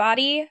to my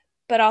body,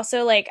 but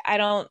also like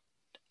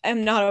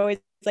I'm not always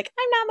like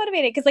I'm not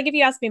motivated because like if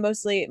you ask me,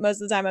 most of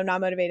the time I'm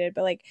not motivated,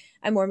 but like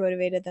I'm more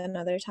motivated than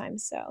other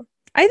times. So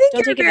I think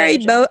don't you're take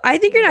advantage of I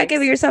think you're taking not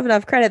giving breaks. yourself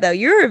enough credit though.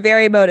 You're a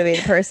very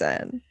motivated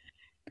person.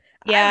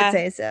 I would Yeah,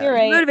 say so. you're You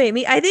right. motivate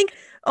me. I think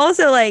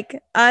also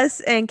like us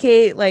and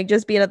Kate, like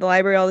just being at the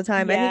library all the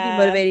time, I think we Yeah.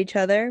 motivate each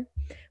other.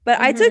 But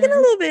I took it a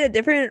Mm-hmm. little bit a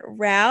different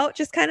route,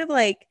 just kind of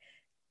like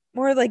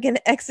more like an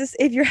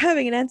if you're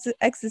having an Oh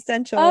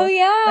existential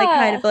like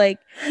kind of yeah. like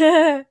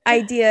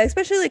idea,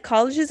 especially like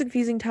college is a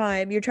confusing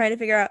time. You're trying to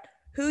figure out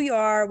who you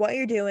are, what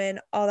you're doing,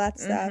 all that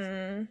stuff.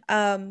 Mm-hmm.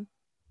 Um,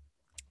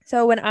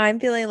 so when I'm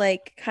feeling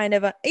like kind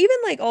of even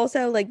like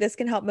also like this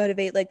can help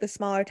motivate like the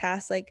smaller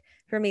tasks like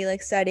for me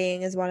like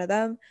studying is one of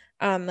them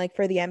like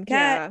for the MCAT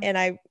Yeah. and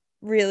I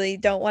really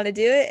don't want to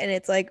do it and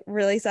it's like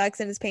really sucks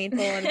and it's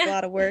painful and it's a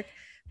lot of work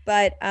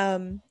but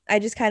I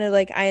just kind of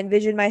like I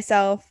envision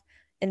myself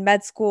in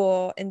med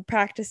school and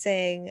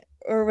practicing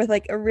or with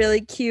like a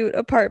really cute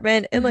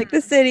apartment in like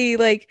the city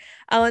like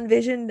I'll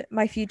envision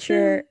my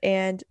future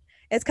and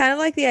it's kind of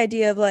like the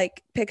idea of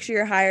like picture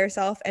your higher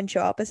self and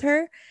show up as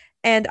her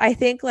and I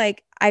think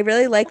like I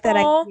really like that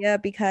Oh. idea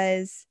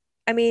because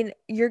I mean,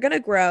 you're going to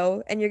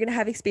grow and you're going to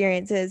have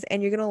experiences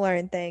and you're going to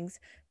learn things,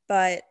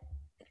 but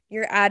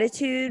your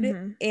attitude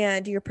Mm-hmm.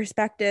 and your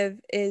perspective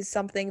is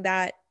something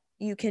that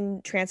you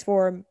can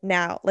transform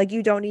now. Like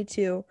you don't need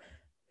to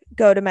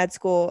go to med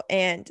school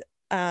and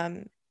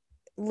um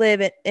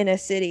live in a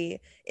city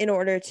in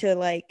order to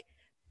like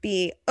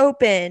be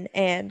open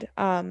and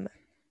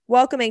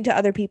welcoming to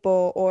other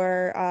people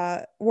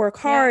or work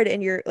Yeah. hard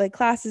in your like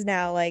classes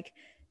now like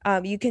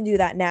you can do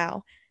that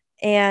now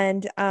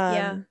and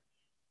Yeah.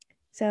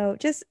 so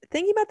just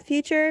thinking about the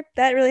future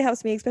that really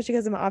helps me especially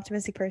because I'm an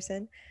optimistic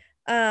person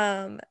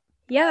um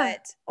Yeah.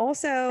 but I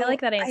also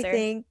like that I answer.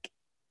 think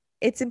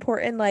it's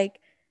important like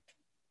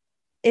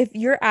if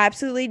you're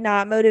absolutely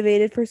not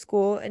motivated for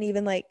school and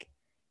even like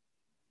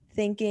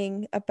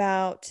thinking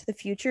about the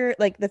future,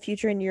 like the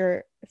future in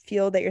your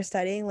field that you're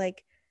studying,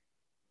 like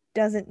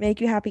doesn't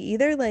make you happy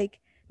either, like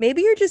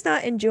maybe you're just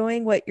not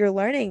enjoying what you're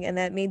learning and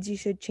that means you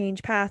should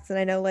change paths. And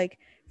I know like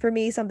for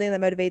me, something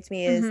that motivates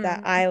me is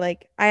that Mm-hmm.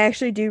 I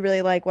actually do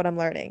really like what I'm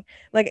learning.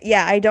 Like,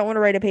 yeah, I don't want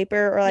to write a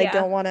paper or I Yeah.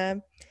 don't want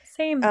to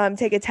Same.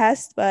 take a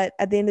test, but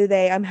at the end of the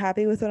day, I'm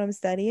happy with what I'm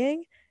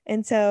studying.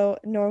 And so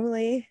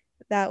normally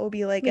that will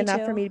be like Me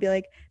enough for too. me to be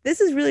like,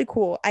 this is really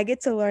cool. I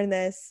get to learn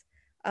this.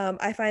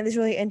 I find this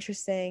really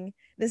interesting.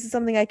 This is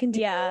something I can do.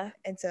 Yeah.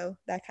 And so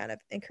that kind of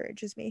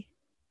encourages me.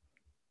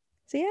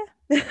 So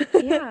yeah.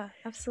 Yeah,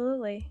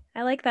 absolutely.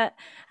 I like that.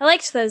 I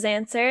liked those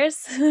answers.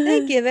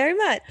 Thank you very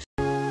much.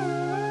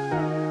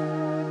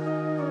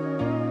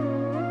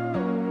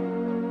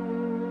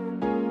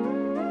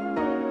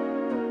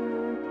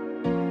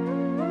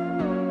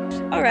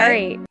 All All right.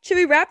 right. Should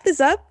we wrap this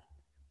up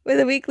with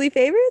a weekly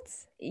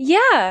favorites?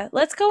 Yeah,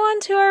 let's go on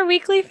to our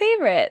weekly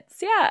favorites.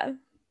 Yeah.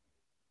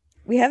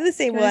 We have the Do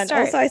same you want to one.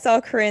 Also, start? I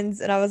saw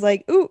Corinne's and I was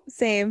like, ooh,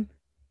 same.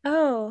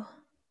 Oh.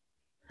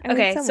 I mean,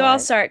 Okay, so I'll somewhat.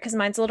 start because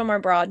mine's a little more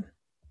broad.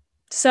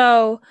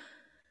 So,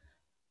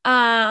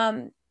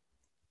 um,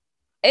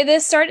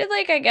 this started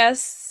like I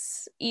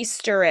guess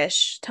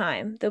Easter-ish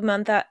time,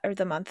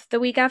 the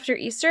week after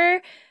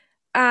Easter.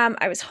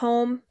 I was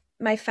home.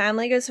 My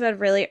family goes to bed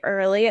really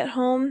early at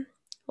home,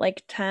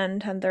 like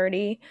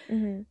 10:30.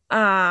 Mm-hmm.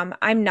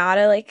 I'm not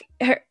a like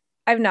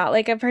I'm not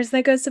like a person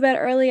that goes to bed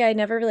early. I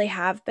never really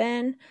have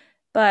been.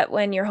 But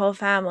when your whole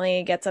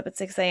family gets up at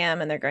 6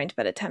 a.m. and they're going to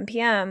bed at 10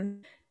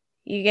 p.m.,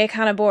 you get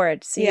kind of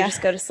bored, so you Yeah.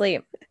 just go to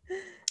sleep.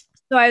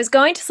 So I was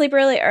going to sleep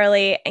really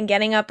early and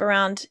getting up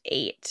around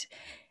 8.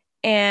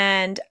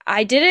 And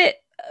I did it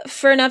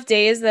for enough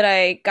days that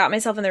I got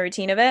myself in the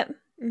routine of it.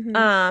 Mm-hmm.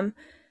 Um,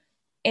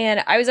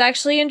 and I was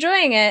actually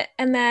enjoying it.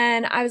 And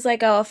then I was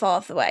like, "Oh, I'll fall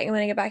off the wagon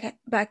when I get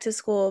back to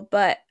school."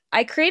 But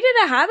I created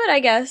a habit, I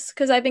guess,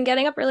 because I've been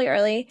getting up really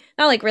early.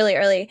 Not like really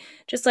early,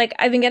 just like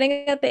I've been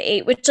getting up at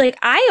 8, which like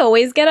I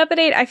always get up at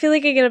 8. I feel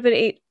like I get up at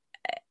 8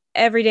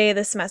 every day of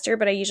the semester,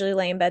 but I usually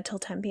lay in bed till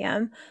 10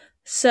 p.m.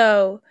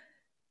 So,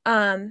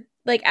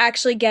 like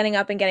actually getting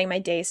up and getting my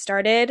day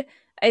started,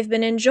 I've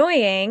been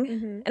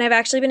enjoying, and I've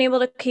actually been able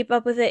to keep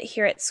up with it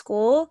here at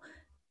school.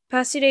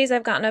 Past 2 days,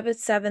 I've gotten up at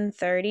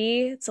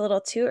 7:30. It's a little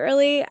too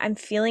early. I'm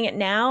feeling it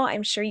now.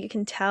 I'm sure you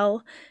can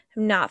tell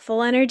I'm not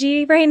full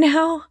energy right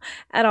now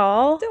at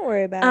all. Don't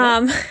worry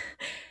about it.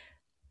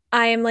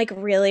 I am like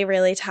really,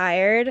 really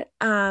tired.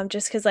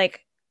 Just because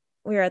like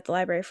we were at the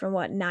library from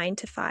 9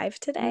 to 5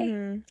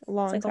 today.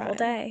 Long it's like time. a whole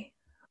day,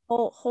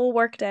 whole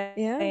work day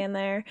in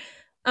there.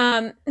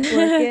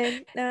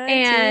 Working 9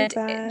 and to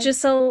 5.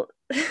 just a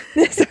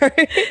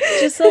sorry,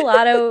 just a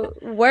lot of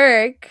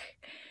work.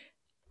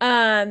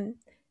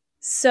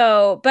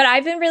 So, but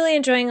I've been really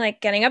enjoying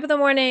like getting up in the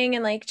morning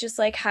and like just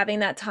like having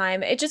that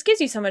time. It just gives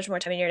you so much more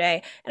time in your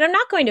day. And I'm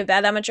not going to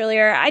bed that much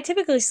earlier. I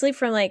typically sleep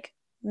from like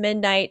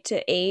midnight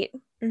to 8.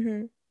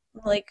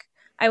 Like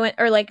I went,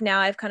 or like now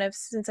I've kind of,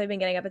 since I've been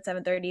getting up at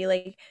 7:30,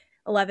 like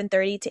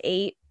 11:30 to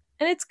 8,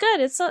 and it's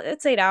good.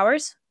 It's 8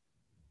 hours.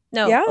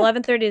 No,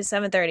 11:30 to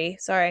 7:30.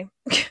 Sorry.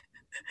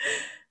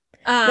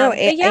 No,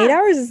 8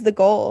 hours is the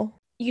goal.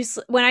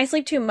 When I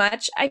sleep too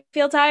much, I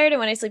feel tired, and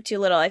when I sleep too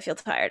little, I feel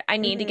tired. I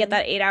need to get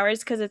that 8 hours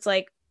because it's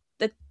like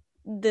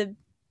the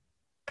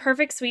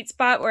perfect sweet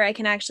spot where I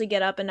can actually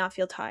get up and not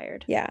feel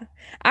tired. Yeah.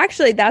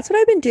 Actually, that's what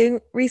I've been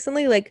doing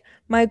recently. Like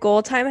my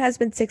goal time has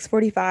been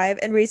 6:45,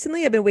 and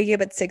recently I've been waking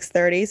up at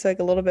 6:30, so like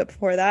a little bit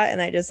before that,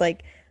 and I just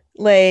like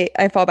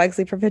I fall back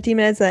asleep for 15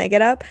 minutes and then I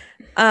get up.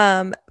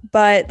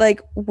 But like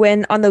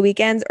when on the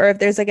weekends, or if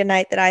there's like a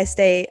night that I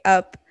stay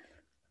up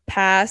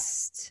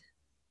past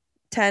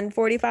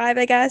 10:45,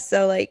 I guess,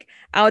 so like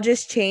I'll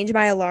just change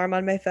my alarm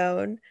on my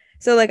phone.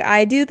 So like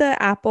I do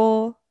the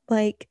Apple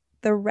like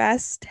the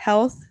rest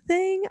health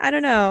thing. I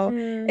don't know.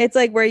 It's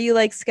like where you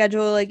like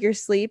schedule like your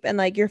sleep and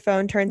like your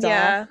phone turns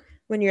off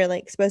when you're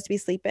like supposed to be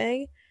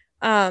sleeping.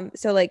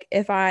 So like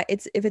if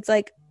it's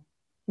like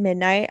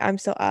midnight, I'm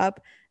still up,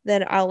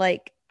 then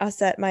I'll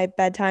set my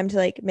bedtime to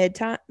like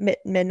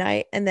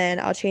midnight, and then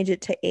I'll change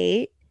it to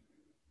 8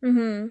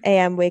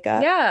 a.m. wake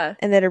up. Yeah.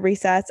 And then it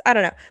resets. I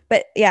don't know.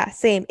 But yeah,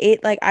 same.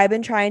 8, like I've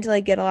been trying to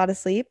like get a lot of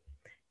sleep.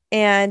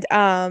 And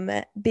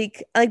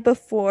like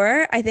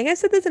before, I think I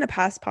said this in a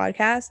past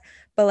podcast,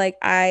 but like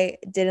I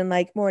didn't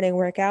like morning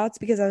workouts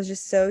because I was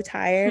just so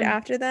tired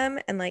after them,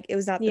 and like it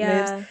was not the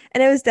moves.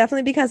 And it was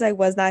definitely because I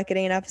was not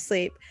getting enough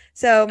sleep.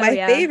 So my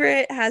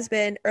favorite has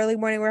been early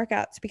morning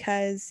workouts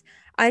because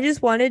I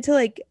just wanted to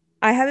like,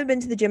 I haven't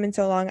been to the gym in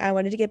so long. I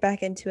wanted to get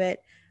back into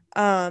it.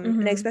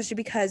 And especially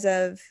because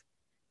of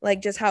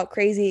like just how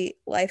crazy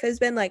life has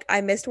been. Like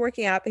I missed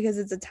working out because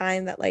it's a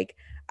time that like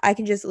I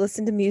can just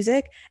listen to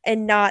music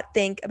and not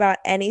think about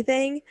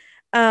anything,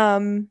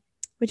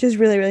 which is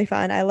really, really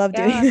fun. I love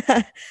doing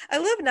that. I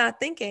love not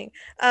thinking.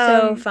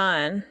 So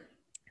fun.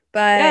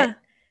 But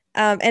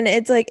and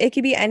it's like it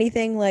could be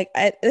anything. Like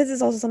this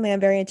is also something I'm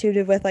very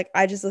intuitive with. Like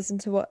I just listen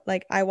to what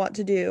like I want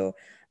to do,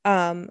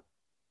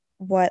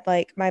 what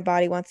like my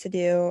body wants to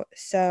do.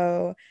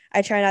 So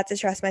I try not to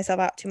stress myself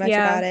out too much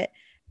about it.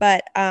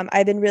 But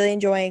I've been really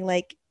enjoying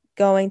like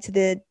going to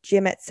the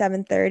gym at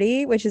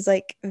 7:30, which is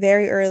like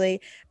very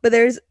early, but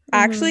there's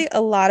actually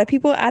a lot of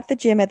people at the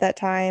gym at that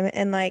time,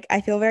 and like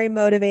I feel very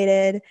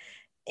motivated,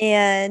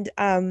 and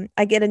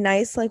I get a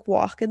nice like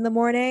walk in the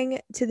morning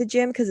to the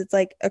gym because it's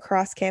like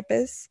across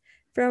campus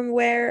from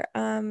where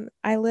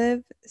I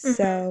live.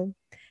 So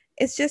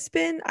it's just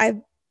been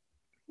I've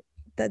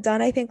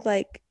done I think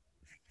like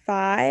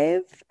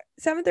 5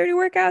 7:30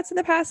 workouts in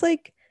the past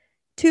like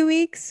 2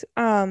 weeks.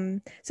 So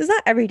it's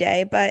not every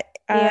day, but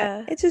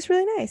it's just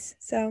really nice.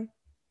 So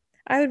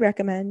I would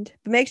recommend,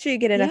 but make sure you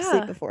get enough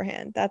sleep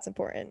beforehand. That's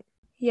important.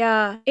 8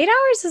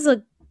 hours is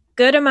a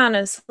good amount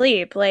of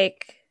sleep.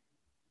 Like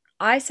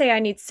I say I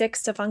need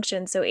 6 to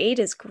function, so 8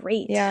 is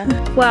great.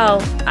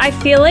 Well, I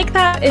feel like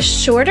that is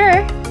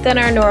shorter than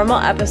our normal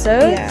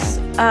episodes.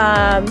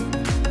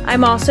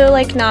 I'm also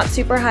like not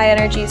super high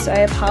energy, so I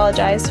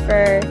apologize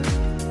for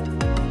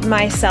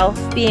myself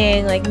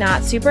being like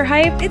not super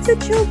hype. It's a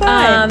chill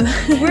vibe.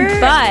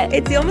 But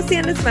it's almost the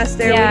end of the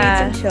semester. We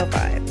need some chill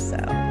vibes, so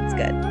it's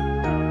good.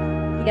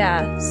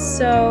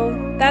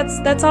 So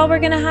that's all we're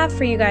gonna have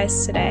for you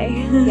guys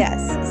today.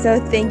 Yes, so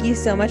thank you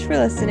so much for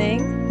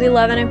listening. We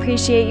love and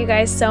appreciate you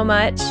guys so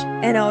much,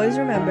 and always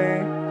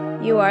remember,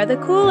 you are the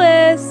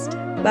coolest.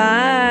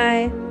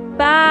 Bye.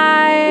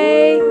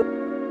 Bye.